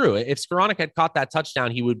point's true. If Skoranek had caught that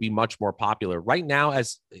touchdown, he would be much more popular. Right now,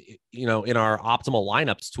 as you know, in our optimal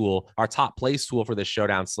lineups tool, our top plays tool for this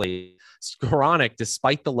showdown slate, Skoranek,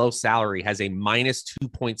 despite the low salary, has a minus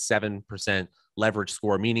 2.7% leverage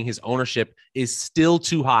score, meaning his ownership is still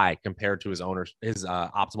too high compared to his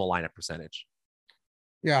optimal lineup percentage.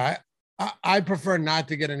 Yeah, I prefer not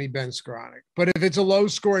to get any Ben Skoranek, but if it's a low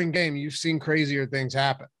scoring game, you've seen crazier things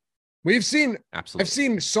happen. I've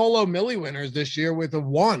seen solo Millie winners this year with a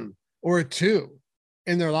 1 or a 2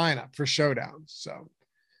 in their lineup for showdowns. So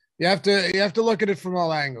you have to look at it from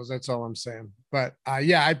all angles. That's all I'm saying. But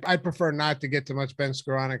I prefer not to get too much Ben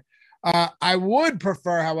Skoranek. I would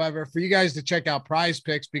prefer, however, for you guys to check out Prize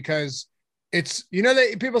Picks because it's,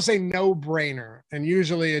 that people say no brainer, and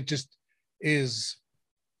usually it just is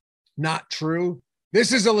not true.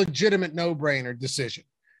 This is a legitimate no brainer decision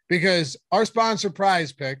because our sponsor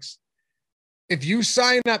Prize Picks, if you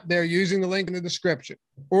sign up there using the link in the description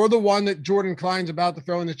or the one that Jordan Klein's about to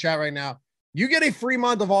throw in the chat right now, you get a free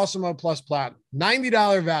month of Awesemo Plus Platinum,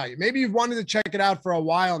 $90 value. Maybe you've wanted to check it out for a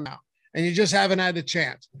while now and you just haven't had the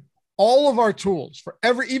chance. All of our tools for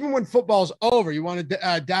even when football's over, you want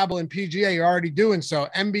to dabble in PGA, you're already doing so.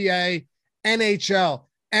 NBA, NHL,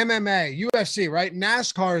 MMA, UFC, right?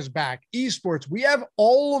 NASCAR is back, esports. We have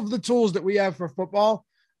all of the tools that we have for football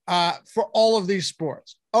for all of these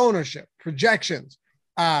sports. Ownership, projections,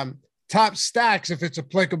 top stacks if it's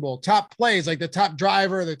applicable, top plays like the top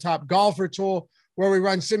driver, the top golfer tool where we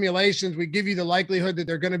run simulations. We give you the likelihood that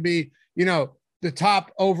they're going to be, the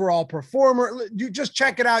top overall performer. You just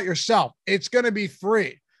check it out yourself. It's going to be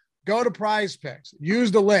free. Go to Prize Picks. Use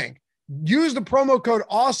the link. Use the promo code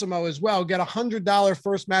AWESEMO as well. Get $100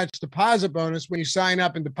 first match deposit bonus when you sign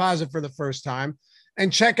up and deposit for the first time.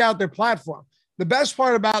 And check out their platform. The best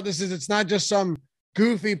part about this is it's not just some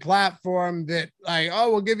goofy platform that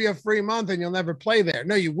we'll give you a free month and you'll never play there.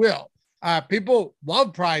 No, you will. People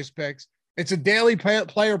love Prize Picks. It's a daily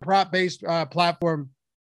player prop based platform.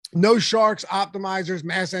 No sharks, optimizers,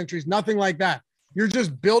 mass entries, nothing like that. You're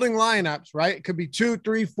just building lineups, right? It could be 2,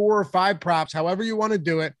 3, 4, or 5 props, however you want to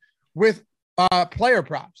do it with player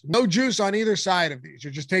props. No juice on either side of these.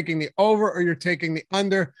 You're just taking the over or you're taking the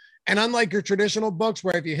under. And unlike your traditional books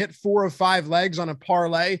where if you hit 4 or 5 legs on a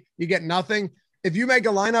parlay, you get nothing. If you make a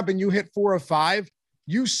lineup and you hit 4 or 5,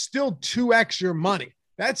 you still 2x your money.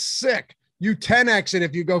 That's sick. You 10x it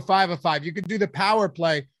if you go 5 of 5. You could do the power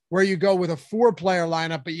play where you go with a 4-player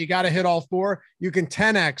lineup, but you got to hit all 4. You can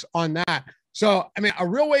 10x on that. So, a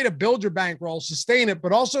real way to build your bankroll, sustain it,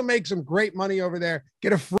 but also make some great money over there.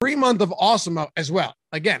 Get a free month of Awesemo as well.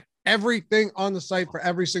 Again, everything on the site for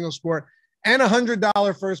every single sport and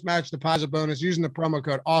 $100 first match deposit bonus using the promo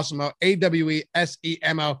code AWESEMO,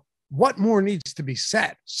 AWESEMO. What more needs to be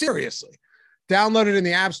said? Seriously. Download it in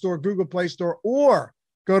the App Store, Google Play Store, or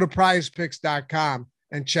go to prizepicks.com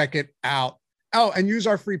and check it out. Oh, and use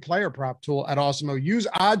our free player prop tool at Awesemo. Use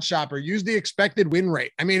Odd Shopper. Use the expected win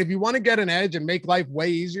rate. If you want to get an edge and make life way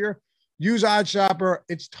easier, use Odd Shopper.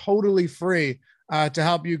 It's totally free to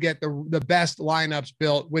help you get the best lineups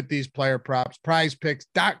built with these player props.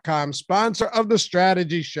 PrizePicks.com, sponsor of the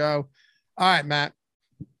Strategy Show. All right, Matt,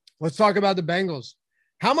 let's talk about the Bengals.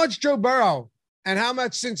 How much Joe Burrow and how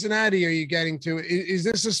much Cincinnati are you getting to? Is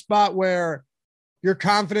this a spot where you're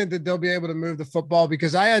confident that they'll be able to move the football?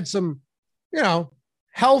 Because I had some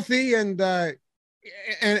healthy and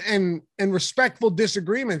respectful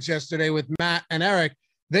disagreements yesterday with Matt and Eric.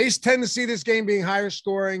 They tend to see this game being higher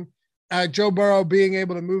scoring, Joe Burrow being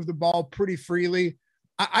able to move the ball pretty freely.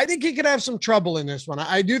 I think he could have some trouble in this one.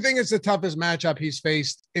 I do think it's the toughest matchup he's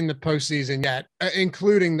faced in the postseason yet,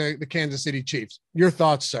 including the Kansas City Chiefs. Your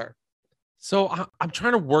thoughts, sir? So I'm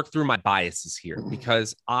trying to work through my biases here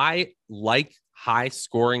because I like high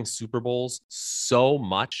scoring Super Bowls so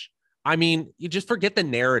much. You just forget the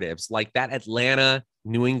narratives like that Atlanta,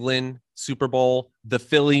 New England Super Bowl, the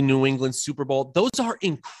Philly, New England Super Bowl. Those are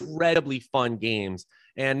incredibly fun games.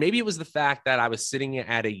 And maybe it was the fact that I was sitting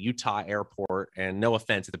at a Utah airport, and no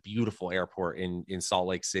offense, it's a beautiful airport in Salt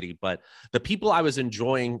Lake City, but the people I was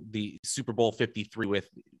enjoying the Super Bowl 53 with,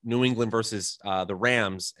 New England versus the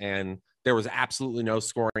Rams, and there was absolutely no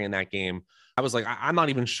scoring in that game. I was like, I'm not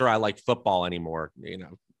even sure I like football anymore.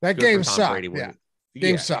 That game sucked.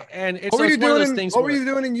 Game sucked. And it's what were you one of those doing? things. What were you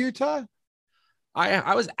doing in Utah?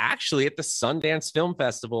 I was actually at the Sundance Film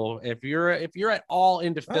Festival. If you're at all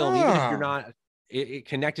into film, even if you're not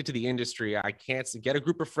connected to the industry, I can't get a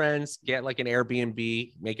group of friends, get like an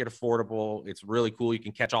Airbnb, make it affordable. It's really cool. You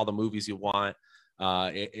can catch all the movies you want.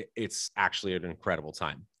 It's actually an incredible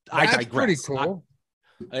time. That's pretty cool.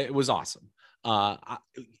 It was awesome.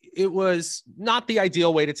 it was not the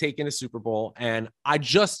ideal way to take in a Super Bowl. And I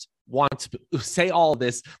just want to say all of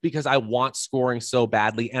this because I want scoring so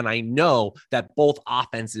badly. And I know that both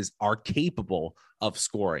offenses are capable of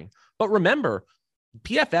scoring. But remember,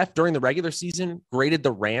 PFF during the regular season graded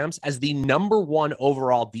the Rams as the #1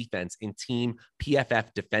 overall defense in team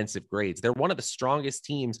PFF defensive grades. They're one of the strongest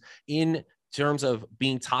teams in terms of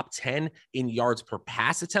being top 10 in yards per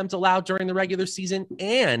pass attempt allowed during the regular season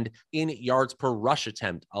and in yards per rush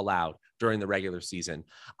attempt allowed during the regular season.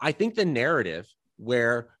 I think the narrative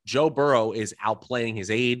where Joe Burrow is outplaying his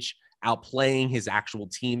age, outplaying his actual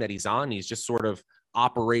team that he's on, he's just sort of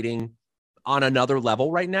operating on another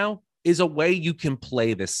level right now, is a way you can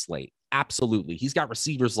play this slate. Absolutely. He's got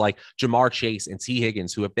receivers like Jamar Chase and T.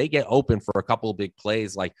 Higgins, who if they get open for a couple of big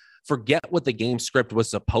plays, like forget what the game script was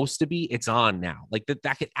supposed to be. It's on now. Like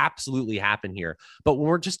that could absolutely happen here. But when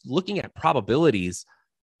we're just looking at probabilities,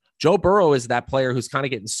 Joe Burrow is that player who's kind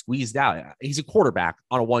of getting squeezed out. He's a quarterback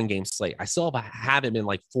on a 1-game slate. I still have him in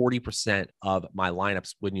like 40% of my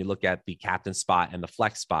lineups when you look at the captain spot and the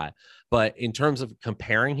flex spot. But in terms of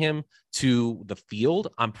comparing him to the field,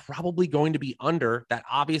 I'm probably going to be under. That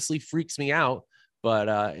obviously freaks me out,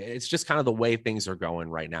 but it's just kind of the way things are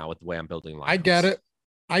going right now with the way I'm building lineups.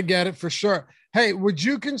 I get it for sure. Hey, would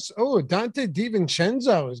you Dante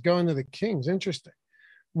DiVincenzo is going to the Kings. Interesting.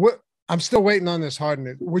 What? I'm still waiting on this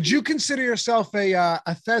Harden. Would you consider yourself a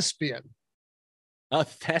thespian? A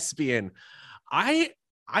thespian? I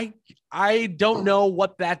don't know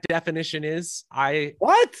what that definition is.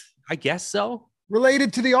 What? I guess so.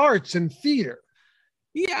 Related to the arts and theater.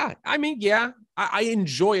 Yeah. I mean, yeah. I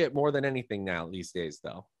enjoy it more than anything now these days,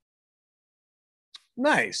 though.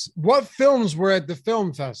 Nice. What films were at the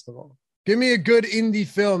film festival? Give me a good indie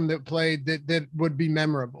film that played that would be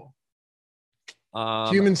memorable.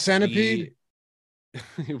 Human Centipede.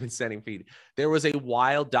 Human Centipede. There was a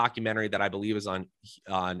wild documentary that I believe is on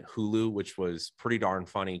Hulu, which was pretty darn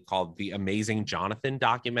funny, called The Amazing Jonathan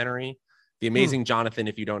documentary. The Amazing Jonathan,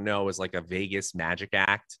 if you don't know, is like a Vegas magic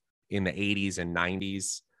act in the 80s and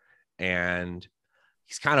 90s. And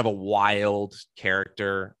he's kind of a wild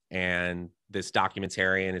character. And this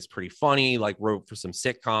documentarian is pretty funny, like wrote for some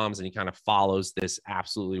sitcoms, and he kind of follows this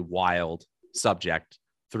absolutely wild subject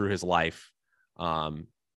through his life.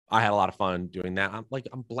 I had a lot of fun doing that. I'm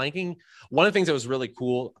blanking. One of the things that was really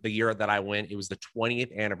cool the year that I went, it was the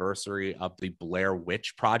 20th anniversary of the Blair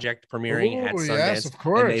Witch Project premiering at Sundance. Yes, of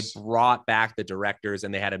course. And they brought back the directors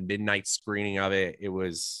and they had a midnight screening of it.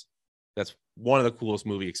 That's one of the coolest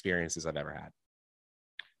movie experiences I've ever had.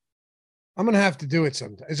 I'm going to have to do it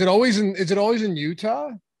sometime. Is it always in Utah?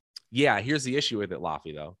 Yeah. Here's the issue with it,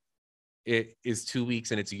 Laffy, though. It is 2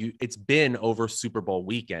 weeks and it's been over Super Bowl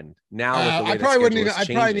weekend. Now I probably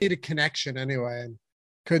need a connection anyway and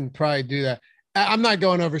couldn't probably do that. I'm not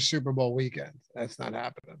going over Super Bowl weekend. That's not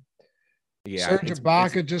happening. Yeah. Serge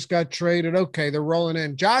Ibaka just got traded. Okay, they're rolling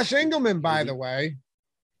in. Josh Engelman, by the way.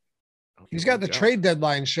 He's got the trade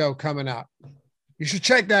deadline show coming up. You should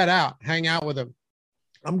check that out. Hang out with him.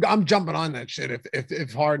 I'm jumping on that shit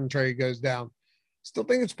if Harden trade goes down. Still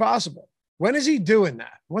think it's possible. When is he doing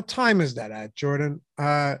that? What time is that at, Jordan?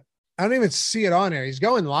 I don't even see it on here. He's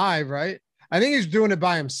going live, right? I think he's doing it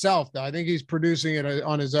by himself, though. I think he's producing it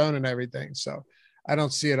on his own and everything. So I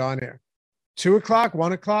don't see it on here. 2 o'clock,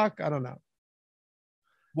 1 o'clock? I don't know.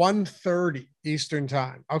 1:30 Eastern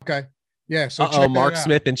time. Okay. Yeah. So Mark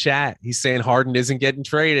Smith in chat. He's saying Harden isn't getting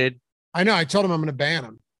traded. I know. I told him I'm going to ban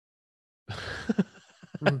him. I'm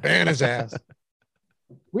going to ban his ass.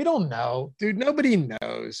 We don't know, dude. Nobody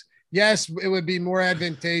knows. Yes, it would be more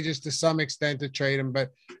advantageous to some extent to trade him, but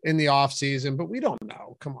in the offseason, but we don't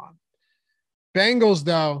know. Come on. Bengals,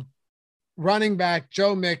 though, running back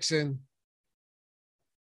Joe Mixon.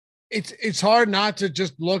 It's hard not to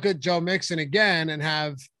just look at Joe Mixon again and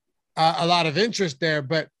have a lot of interest there.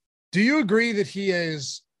 But do you agree that he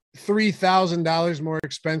is $3,000 more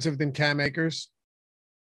expensive than Cam Akers?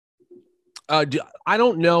 I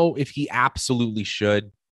don't know if he absolutely should.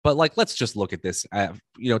 But let's just look at this.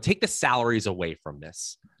 Take the salaries away from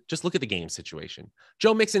this. Just look at the game situation.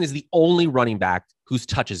 Joe Mixon is the only running back whose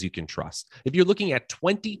touches you can trust. If you're looking at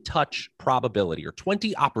 20 touch probability or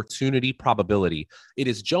 20 opportunity probability, it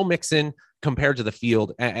is Joe Mixon compared to the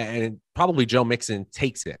field, and probably Joe Mixon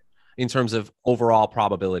takes it in terms of overall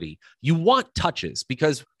probability. You want touches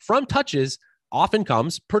because from touches often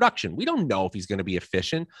comes production. We don't know if he's going to be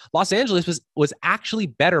efficient. Los Angeles was actually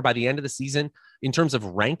better by the end of the season in terms of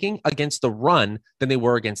ranking against the run than they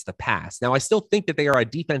were against the pass. Now, I still think that they are a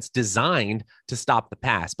defense designed to stop the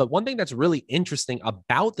pass. But one thing that's really interesting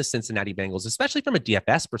about the Cincinnati Bengals, especially from a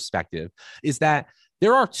DFS perspective, is that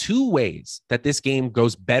There are two ways that this game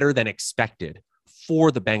goes better than expected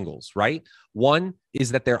for the Bengals, right? One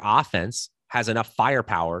is that their offense has enough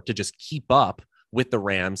firepower to just keep up with the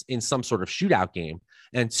Rams in some sort of shootout game.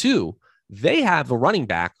 And two, they have a running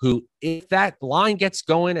back who, if that line gets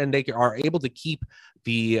going and they are able to keep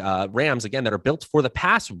the Rams, again, that are built for the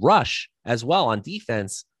pass rush as well on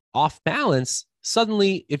defense, off balance,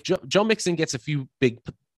 suddenly if Joe Mixon gets a few big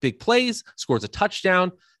plays, scores a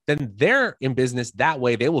touchdown, then they're in business that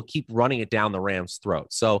way. They will keep running it down the Rams' throat.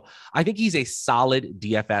 So I think he's a solid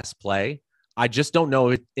DFS play. I just don't know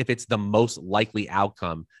if it's the most likely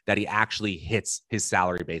outcome that he actually hits his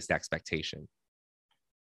salary-based expectation.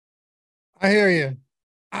 I hear you.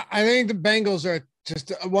 I think the Bengals are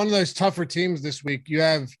just one of those tougher teams this week. You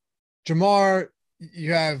have Jamar,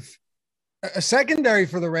 you have a secondary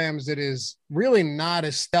for the Rams that is really not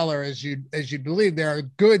as stellar as you'd believe. They're a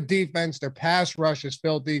good defense. Their pass rush is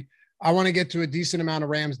filthy. I want to get to a decent amount of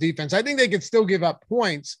Rams defense. I think they could still give up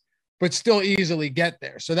points, but still easily get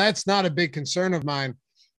there. So that's not a big concern of mine.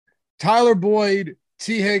 Tyler Boyd,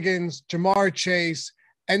 T. Higgins, Jamar Chase,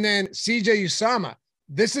 and then CJ Usama.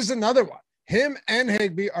 This is another one. Him and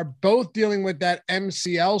Higbee are both dealing with that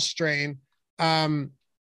MCL strain.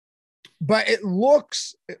 But it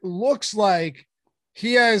looks like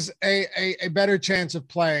he has a better chance of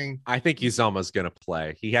playing. I think Uzama's going to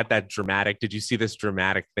play. He had that dramatic. Did you see this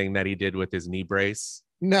dramatic thing that he did with his knee brace?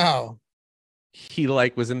 No. He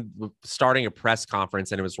was starting a press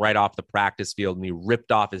conference and it was right off the practice field and he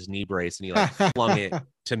ripped off his knee brace and he flung it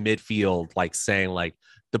to midfield, saying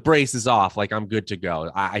the brace is off. I'm good to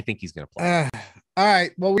go. I think he's going to play. All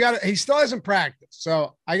right. Well, he still hasn't practiced.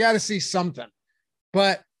 So I got to see something,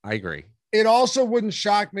 but I agree. It also wouldn't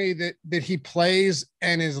shock me that he plays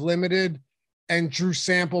and is limited and Drew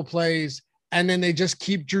Sample plays. And then they just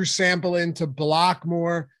keep Drew Sample in to block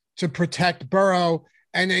more, to protect Burrow.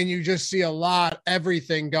 And then you just see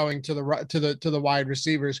everything going to the wide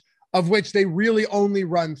receivers, of which they really only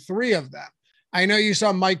run 3 of them. I know you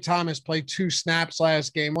saw Mike Thomas play 2 snaps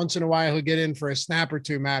last game. Once in a while, he'll get in for a snap or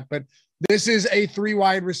 2, Matt, but this is a 3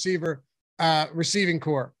 wide receiver receiving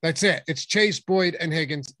core. That's it. It's Chase, Boyd, and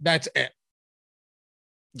Higgins. That's it.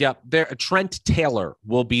 Yeah, Trent Taylor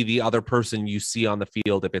will be the other person you see on the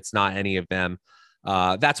field if it's not any of them.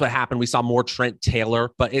 That's what happened. We saw more Trent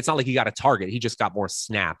Taylor, but it's not like he got a target. He just got more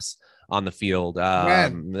snaps on the field.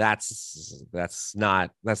 That's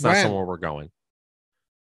not somewhere we're going.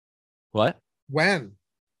 What? When?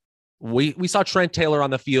 We saw Trent Taylor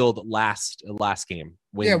on the field last game.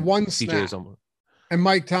 When 1 snap. And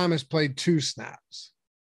Mike Thomas played 2 snaps.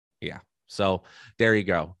 Yeah. So there you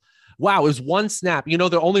go. Wow, it was 1 snap.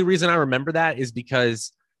 The only reason I remember that is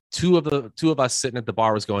because two of us sitting at the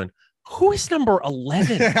bar was going, who is number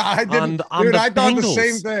 11? I thought the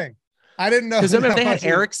same thing. I didn't know. Because remember they had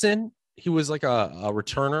Erickson. He was like a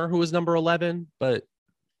returner who was number 11. But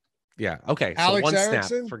yeah, okay. So Alex 1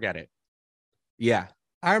 Erickson? snap. Forget it. Yeah.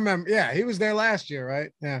 I remember. Yeah, he was there last year, right?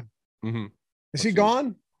 Yeah. Mm-hmm. Is he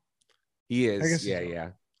gone? He is. I guess Yeah.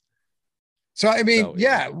 So, I mean,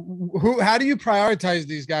 how do you prioritize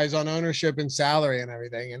these guys on ownership and salary and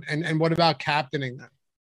everything? And what about captaining them?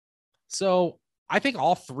 So I think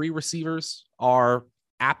all 3 receivers are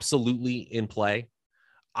absolutely in play.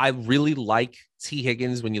 I really like T.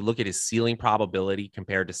 Higgins when you look at his ceiling probability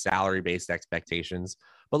compared to salary-based expectations.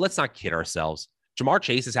 But let's not kid ourselves. Jamar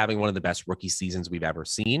Chase is having one of the best rookie seasons we've ever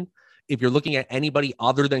seen. If you're looking at anybody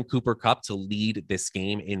other than Cooper Kupp to lead this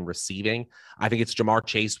game in receiving, I think it's Jamar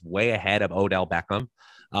Chase way ahead of Odell Beckham.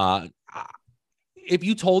 If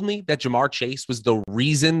you told me that Jamar Chase was the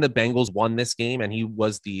reason the Bengals won this game and he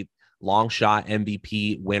was the long shot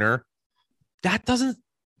MVP winner, that doesn't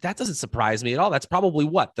surprise me at all. That's probably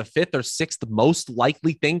the 5th or 6th most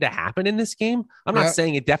likely thing to happen in this game. I'm not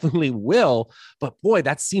saying it definitely will, but boy,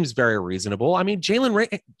 that seems very reasonable. I mean,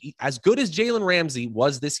 as good as Jalen Ramsey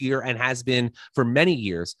was this year and has been for many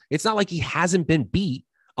years, it's not like he hasn't been beat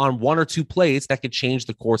on 1 or 2 plays that could change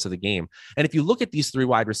the course of the game. And if you look at these 3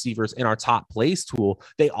 wide receivers in our top plays tool,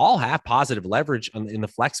 they all have positive leverage in the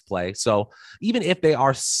flex play. So even if they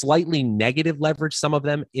are slightly negative leverage, some of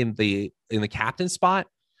them in the captain spot,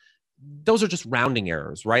 those are just rounding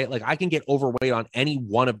errors, right? I can get overweight on any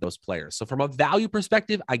one of those players. So from a value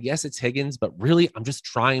perspective, I guess it's Higgins, but really I'm just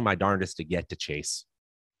trying my darndest to get to Chase.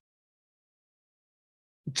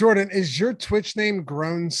 Jordan, is your Twitch name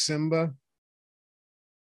Grown Simba?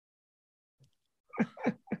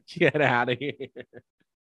 Get out of here.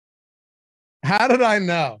 How did I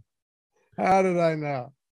know?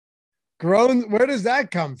 Grown, where does that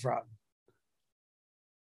come from?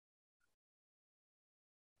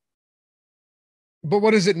 But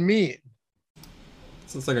what does it mean?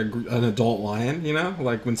 So it's like an adult lion, you know,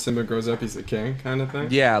 like when Simba grows up, he's the king, kind of thing.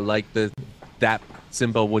 Yeah, like that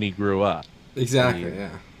Simba when he grew up. Exactly. He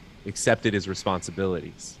Yeah. accepted his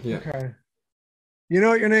responsibilities. Yeah. Okay. You know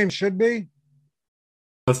what your name should be?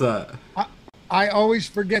 What's that? I always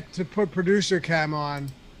forget to put producer cam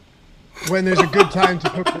on when there's a good time to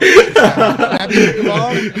put producer cam on. That be too long?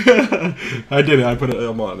 I did it. I put it.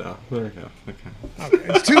 I'm on now. There we go. Okay.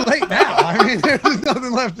 It's too late now. I mean, there's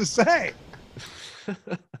nothing left to say.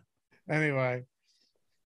 Anyway,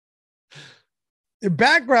 your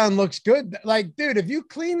background looks good. Like, dude, if you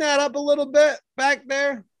clean that up a little bit back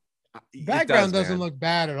there, background doesn't look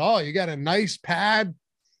bad at all. You got a nice pad,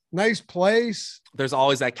 nice place. There's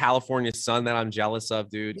always that California sun that I'm jealous of,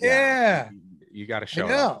 dude. Yeah. You got to show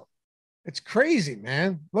it up. It's crazy,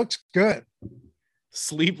 man. Looks good.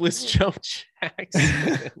 Sleepless Joe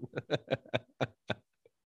Jackson.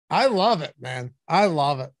 I love it, man. I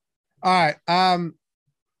love it. All right.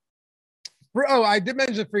 I did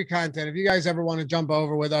mention free content. If you guys ever want to jump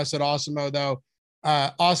over with us at Awesemo, though,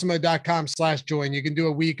 awesemo.com/join. You can do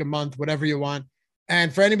a week, a month, whatever you want.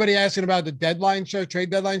 And for anybody asking about the deadline show, trade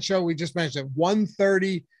deadline show, we just mentioned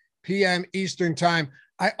 1:30 p.m. Eastern time.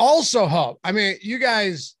 I also hope, I mean, you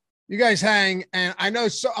guys hang, and I know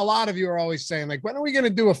a lot of you are always saying, like, when are we going to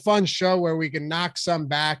do a fun show where we can knock some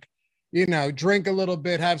back, you know, drink a little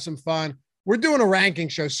bit, have some fun? We're doing a ranking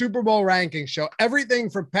show, Super Bowl ranking show, everything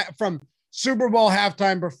from Super Bowl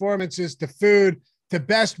halftime performances to food to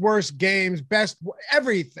best, worst games, best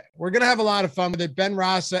everything. We're going to have a lot of fun with it. Ben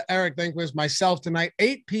Rasa, Eric Thinquist, myself tonight,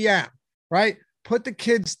 8 p.m., right? Put the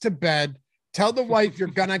kids to bed. Tell the wife you're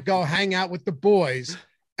going to go hang out with the boys,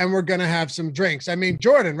 and we're going to have some drinks. I mean,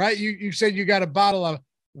 Jordan, right? You said you got a bottle of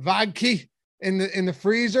vodka in the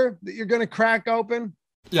freezer that you're going to crack open?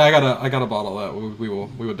 Yeah, I got a bottle that we will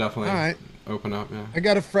definitely all right. Open up. Yeah. I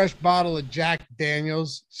got a fresh bottle of Jack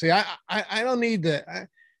Daniels. See, I don't need the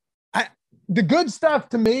the good stuff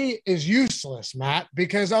to me is useless, Matt,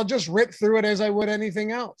 because I'll just rip through it as I would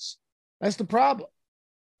anything else. That's the problem.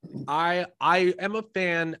 I am a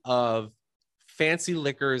fan of fancy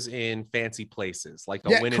liquors in fancy places, like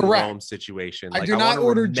a win in Rome situation. I do not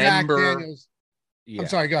order Jack Daniels. Yeah. I'm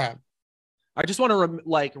sorry, go ahead. I just want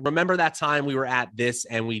to remember that time we were at this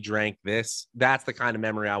and we drank this. That's the kind of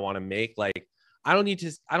memory I want to make. Like, I don't need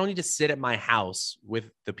to sit at my house with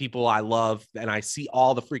the people I love and I see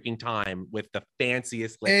all the freaking time with the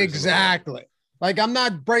fanciest liquors. Exactly. Like, I'm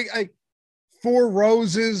not Four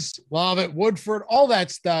Roses, love it, Woodford, all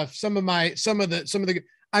that stuff. Some of the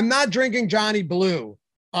I'm not drinking Johnny Blue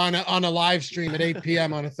on a live stream at 8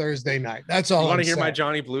 p.m. on a Thursday night. That's all. You want to hear my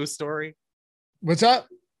Johnny Blue story? What's up?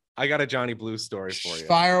 I got a Johnny Blue story for you.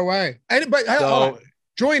 Fire away. But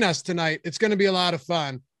join us tonight. It's going to be a lot of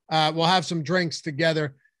fun. We'll have some drinks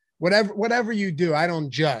together. Whatever you do, I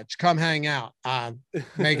don't judge. Come hang out.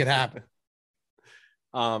 Make it happen.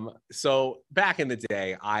 So back in the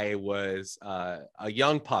day, I was a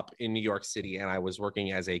young pup in New York City, and I was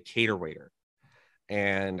working as a cater waiter.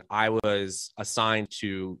 And I was assigned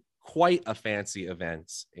to quite a fancy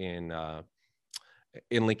event in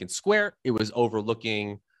Lincoln Square. It was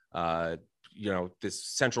overlooking this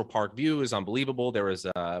Central Park view is unbelievable. There was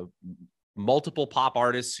multiple pop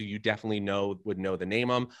artists who you definitely would know the name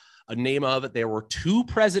of. There were two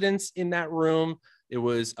presidents in that room. It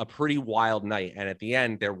was a pretty wild night. And at the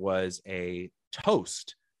end, there was a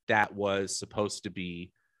toast that was supposed to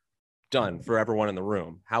be done for everyone in the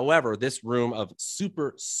room. However, this room of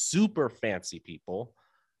super, super fancy people,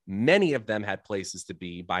 many of them had places to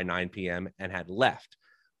be by 9 p.m. and had left,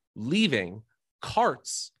 leaving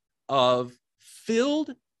carts of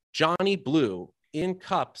filled Johnny Blue in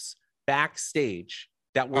cups backstage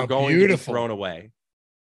that were going to be thrown away.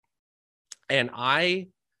 And I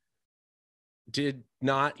did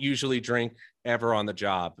not usually drink ever on the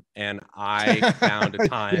job. And I found a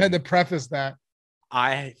time. You had to preface that.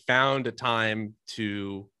 I found a time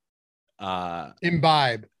to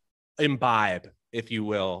imbibe, if you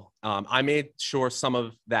will. I made sure some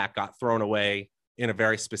of that got thrown away in a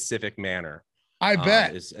very specific manner. I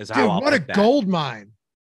bet. Dude, what a gold mine.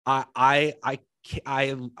 I'll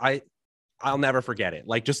never forget it.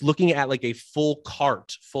 Like, just looking at like a full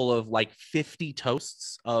cart full of like 50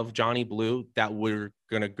 toasts of Johnny Blue that were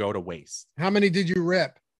going to go to waste. How many did you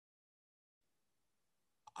rip?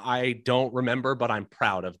 I don't remember, but I'm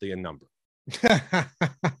proud of the number.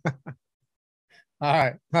 All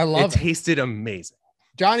right. I love it. It tasted amazing.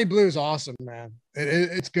 Johnny Blue is awesome, man.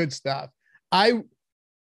 It's good stuff. But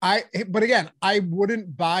again, I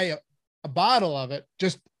wouldn't buy a bottle of it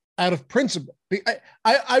just out of principle.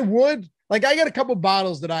 I would, like, I got a couple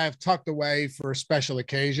bottles that I have tucked away for special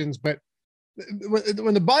occasions, but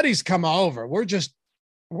when the buddies come over,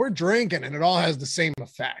 we're drinking and it all has the same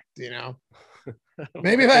effect,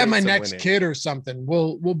 Maybe if I have my next kid or something,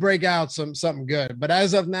 we'll break out something good. But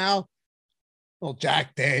as of now, well,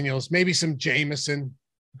 Jack Daniels, maybe some Jameson.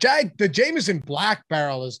 The Jameson Black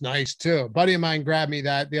Barrel is nice too. A buddy of mine grabbed me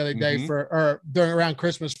that the other day around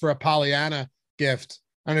Christmas for a Pollyanna gift.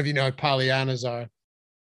 I don't know if you know what Pollyannas are.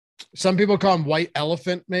 Some people call them white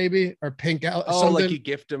elephant, maybe, or pink elephant. Oh, like you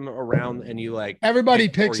gift them around and you everybody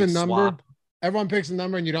picks a number. Swap. Everyone picks a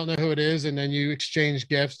number and you don't know who it is, and then you exchange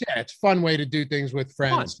gifts. Yeah, it's a fun way to do things with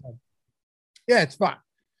friends. Yeah, it's fun.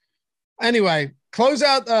 Anyway, close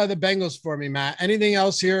out the Bengals for me, Matt. Anything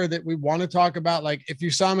else here that we want to talk about? Like, if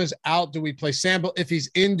Usama's out, do we play Sample? If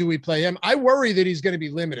he's in, do we play him? I worry that he's going to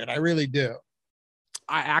be limited. I really do.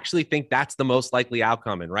 I actually think that's the most likely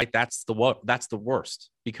outcome, and right, that's the worst,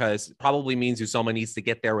 because it probably means Usoma needs to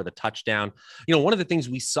get there with a touchdown. One of the things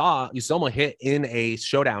we saw Usoma hit in a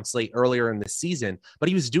showdown slate earlier in the season, but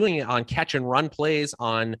he was doing it on catch and run plays,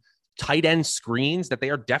 on tight end screens that they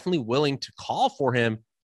are definitely willing to call for him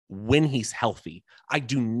when he's healthy. I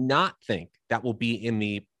do not think that will be in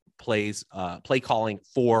the play calling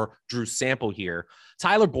for Drew Sample here.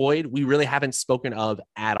 Tyler Boyd, we really haven't spoken of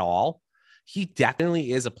at all. He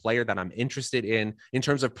definitely is a player that I'm interested in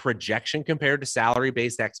terms of projection compared to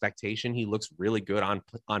salary-based expectation. He looks really good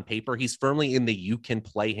on paper. He's firmly in the you can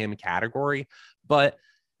play him category, but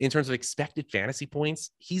in terms of expected fantasy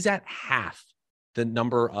points, he's at half the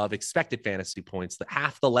number of expected fantasy points,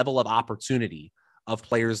 half the level of opportunity of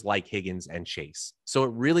players like Higgins and Chase. So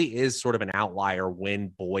it really is sort of an outlier when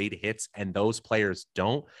Boyd hits and those players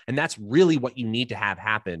don't. And that's really what you need to have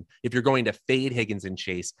happen if you're going to fade Higgins and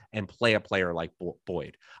Chase and play a player like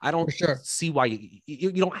Boyd. I don't see why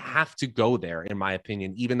you don't have to go there, in my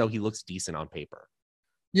opinion, even though he looks decent on paper.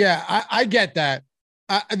 Yeah, I get that.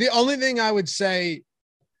 The only thing I would say,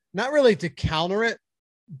 not really to counter it,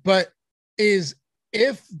 but is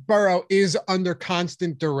if Burrow is under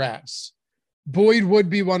constant duress, Boyd would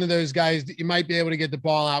be one of those guys that you might be able to get the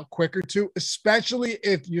ball out quicker to, especially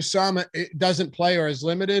if Usama doesn't play or is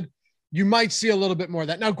limited. You might see a little bit more of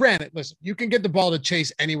that. Now, granted, listen, you can get the ball to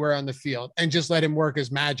Chase anywhere on the field and just let him work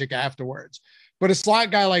his magic afterwards. But a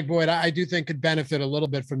slot guy like Boyd, I do think could benefit a little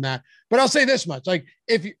bit from that. But I'll say this much: like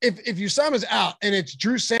if Usama's out and it's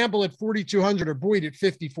Drew Sample at 4,200 or Boyd at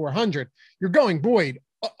 5,400, you're going Boyd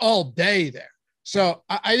all day there. So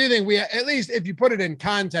I do think at least if you put it in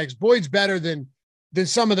context, Boyd's better than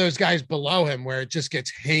some of those guys below him where it just gets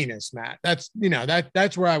heinous, Matt. That's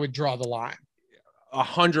where I would draw the line.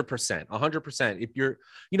 100%. If you're,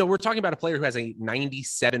 we're talking about a player who has a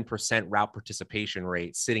 97% route participation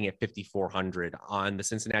rate sitting at 5,400 on the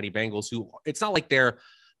Cincinnati Bengals, who it's not like they're,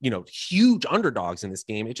 huge underdogs in this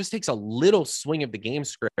game. It just takes a little swing of the game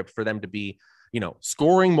script for them to be,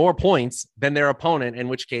 scoring more points than their opponent, in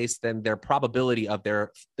which case then their probability of their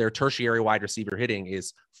tertiary wide receiver hitting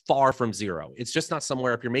is far from zero. It's just not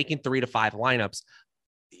somewhere, if you're making 3 to 5 lineups,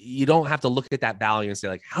 you don't have to look at that value and say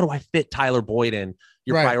like, how do I fit Tyler Boyd in?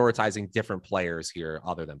 You're prioritizing different players here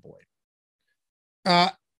other than Boyd.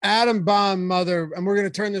 Adam Baum, mother, and we're going to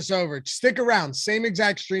turn this over. Stick around. Same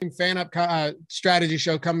exact stream, fan up strategy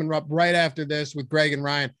show coming up right after this with Greg and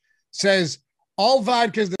Ryan. Says, all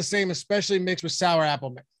vodka is the same, especially mixed with sour apple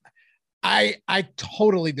mix. I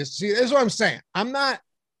totally disagree. This is what I'm saying. I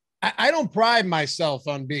don't pride myself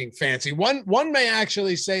on being fancy. One may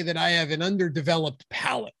actually say that I have an underdeveloped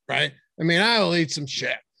palate, right? I mean, I will eat some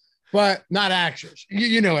shit, but not actors.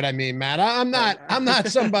 You know what I mean, Matt. I'm not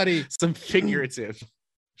somebody. Some figurative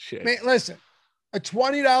shit. Man, listen, a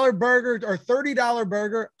 $20 burger or $30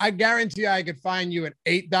 burger, I guarantee I could find you an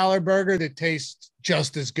 $8 burger that tastes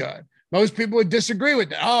just as good. Most people would disagree with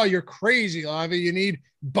that. Oh, you're crazy, Lavi. You need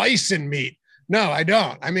bison meat. No, I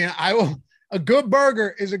don't. I mean, a good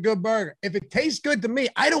burger is a good burger. If it tastes good to me,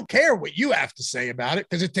 I don't care what you have to say about it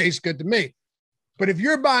because it tastes good to me. But if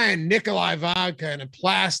you're buying Nikolai vodka in a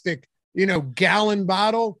plastic, gallon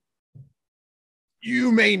bottle,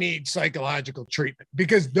 you may need psychological treatment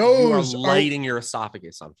because those are lighting your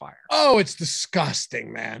esophagus on fire. Oh, it's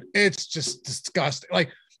disgusting, man. It's just disgusting.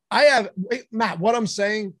 Like Matt, what I'm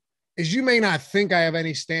saying is you may not think I have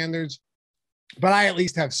any standards, but I at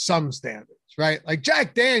least have some standards, right? Like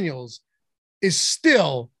Jack Daniels is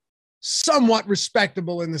still somewhat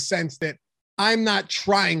respectable in the sense that I'm not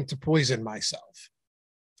trying to poison myself.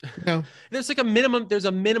 There's like a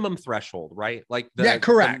minimum threshold, right? Like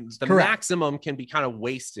correct. The maximum can be kind of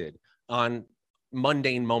wasted on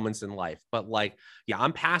mundane moments in life, but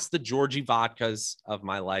I'm past the Georgie vodkas of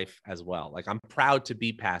my life as well. Like I'm proud to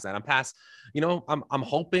be past that. I'm past, I'm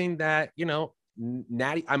hoping that,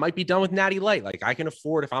 Natty. I might be done with Natty Light. Like I can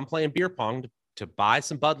afford, if I'm playing beer pong, to buy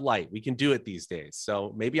some Bud Light. We can do it these days.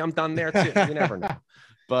 So maybe I'm done there too. You never know.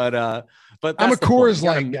 But I'm a Coors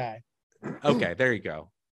Light guy. Okay, there you go.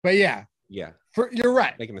 But yeah, you're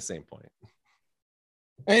right. Making the same point.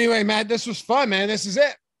 Anyway, Matt, this was fun, man. This is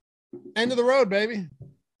it. End of the road, baby.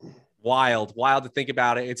 Wild to think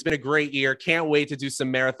about it. It's been a great year. Can't wait to do some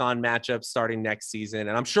marathon matchups starting next season.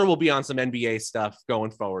 And I'm sure we'll be on some NBA stuff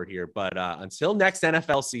going forward here. But until next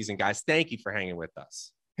NFL season, guys, thank you for hanging with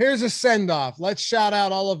us. Here's a send-off. Let's shout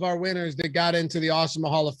out all of our winners that got into the Awesome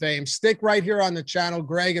Hall of Fame. Stick right here on the channel.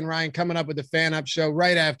 Greg and Ryan coming up with the Fan Up Show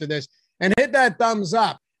right after this. And hit that thumbs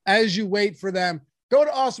up as you wait for them. Go to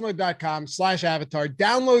awesemo.com/avatar.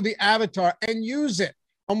 Download the avatar and use it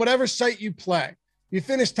on whatever site you play. You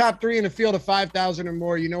finish top 3 in a field of 5,000 or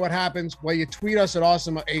more. You know what happens? Well, you tweet us at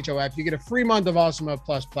AwesomeHOF. You get a free month of Awesome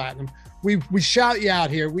Plus Platinum. We shout you out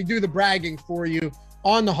here. We do the bragging for you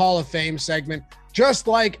on the Hall of Fame segment, just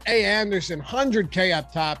like A. Anderson, 100K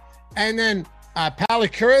up top. And then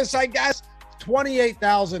Palikuris, I guess,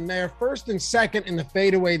 28,000 there. First and second in the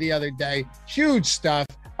fadeaway the other day. Huge stuff.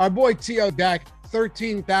 Our boy T.O. Deck,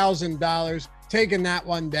 $13,000, taking that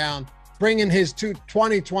one down, bringing his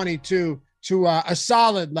 2022 to a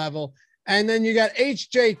solid level. And then you got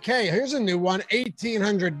HJK. Here's a new one,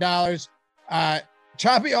 $1,800.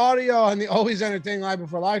 Choppy audio on the Always Entertaining Live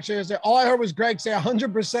Before Lock shares there. All I heard was Greg say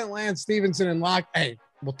 100% Lance Stevenson and Lock. Hey,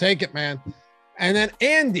 we'll take it, man. And then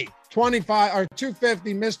Andy, 25 or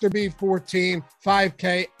 250, Mr. B 14,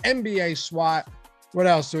 5K, NBA SWAT. What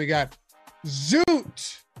else do we got?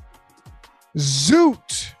 Zoot.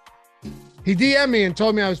 He DM'd me and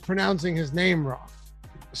told me I was pronouncing his name wrong.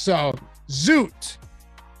 So Zoot.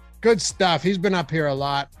 Good stuff. He's been up here a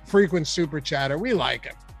lot. Frequent super chatter. We like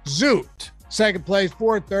him. Zoot. Second place,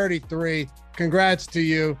 433. Congrats to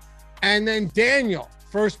you. And then Daniel,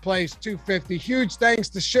 first place, 250. Huge thanks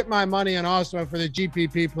to Ship My Money and Awesome for the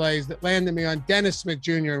GPP plays that landed me on Dennis Smith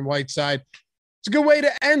Jr. and Whiteside. It's a good way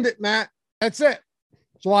to end it, Matt. That's it.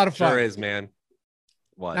 It's a lot of fun. Sure is, man.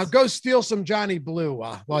 Now go steal some Johnny Blue.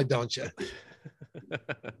 Why don't you?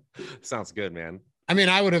 Sounds good, man. I mean,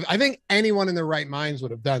 I think anyone in their right minds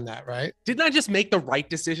would have done that, right? Didn't I just make the right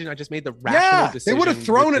decision? I just made the rational decision. They would have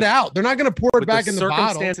thrown it out. They're not going to pour it back in the bottle.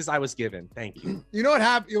 Circumstances I was given. Thank you. You know what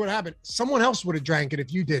happened? What happened? Someone else would have drank it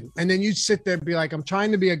if you didn't. And then you'd sit there and be like, I'm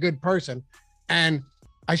trying to be a good person. And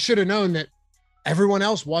I should have known that everyone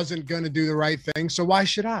else wasn't going to do the right thing. So why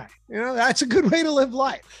should I? You know, that's a good way to live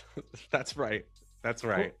life. That's right. That's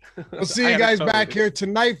right. We'll see you guys back here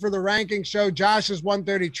tonight for the ranking show. Josh's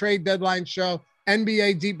 1:30 trade deadline show.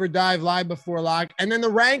 NBA Deeper Dive live before lock. And then the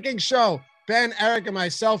ranking show. Ben, Eric, and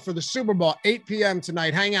myself for the Super Bowl, 8 p.m.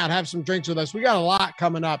 tonight. Hang out, have some drinks with us. We got a lot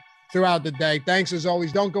coming up throughout the day. Thanks as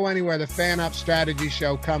always. Don't go anywhere. The Fan Up Strategy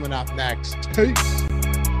Show coming up next. Peace.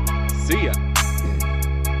 See ya.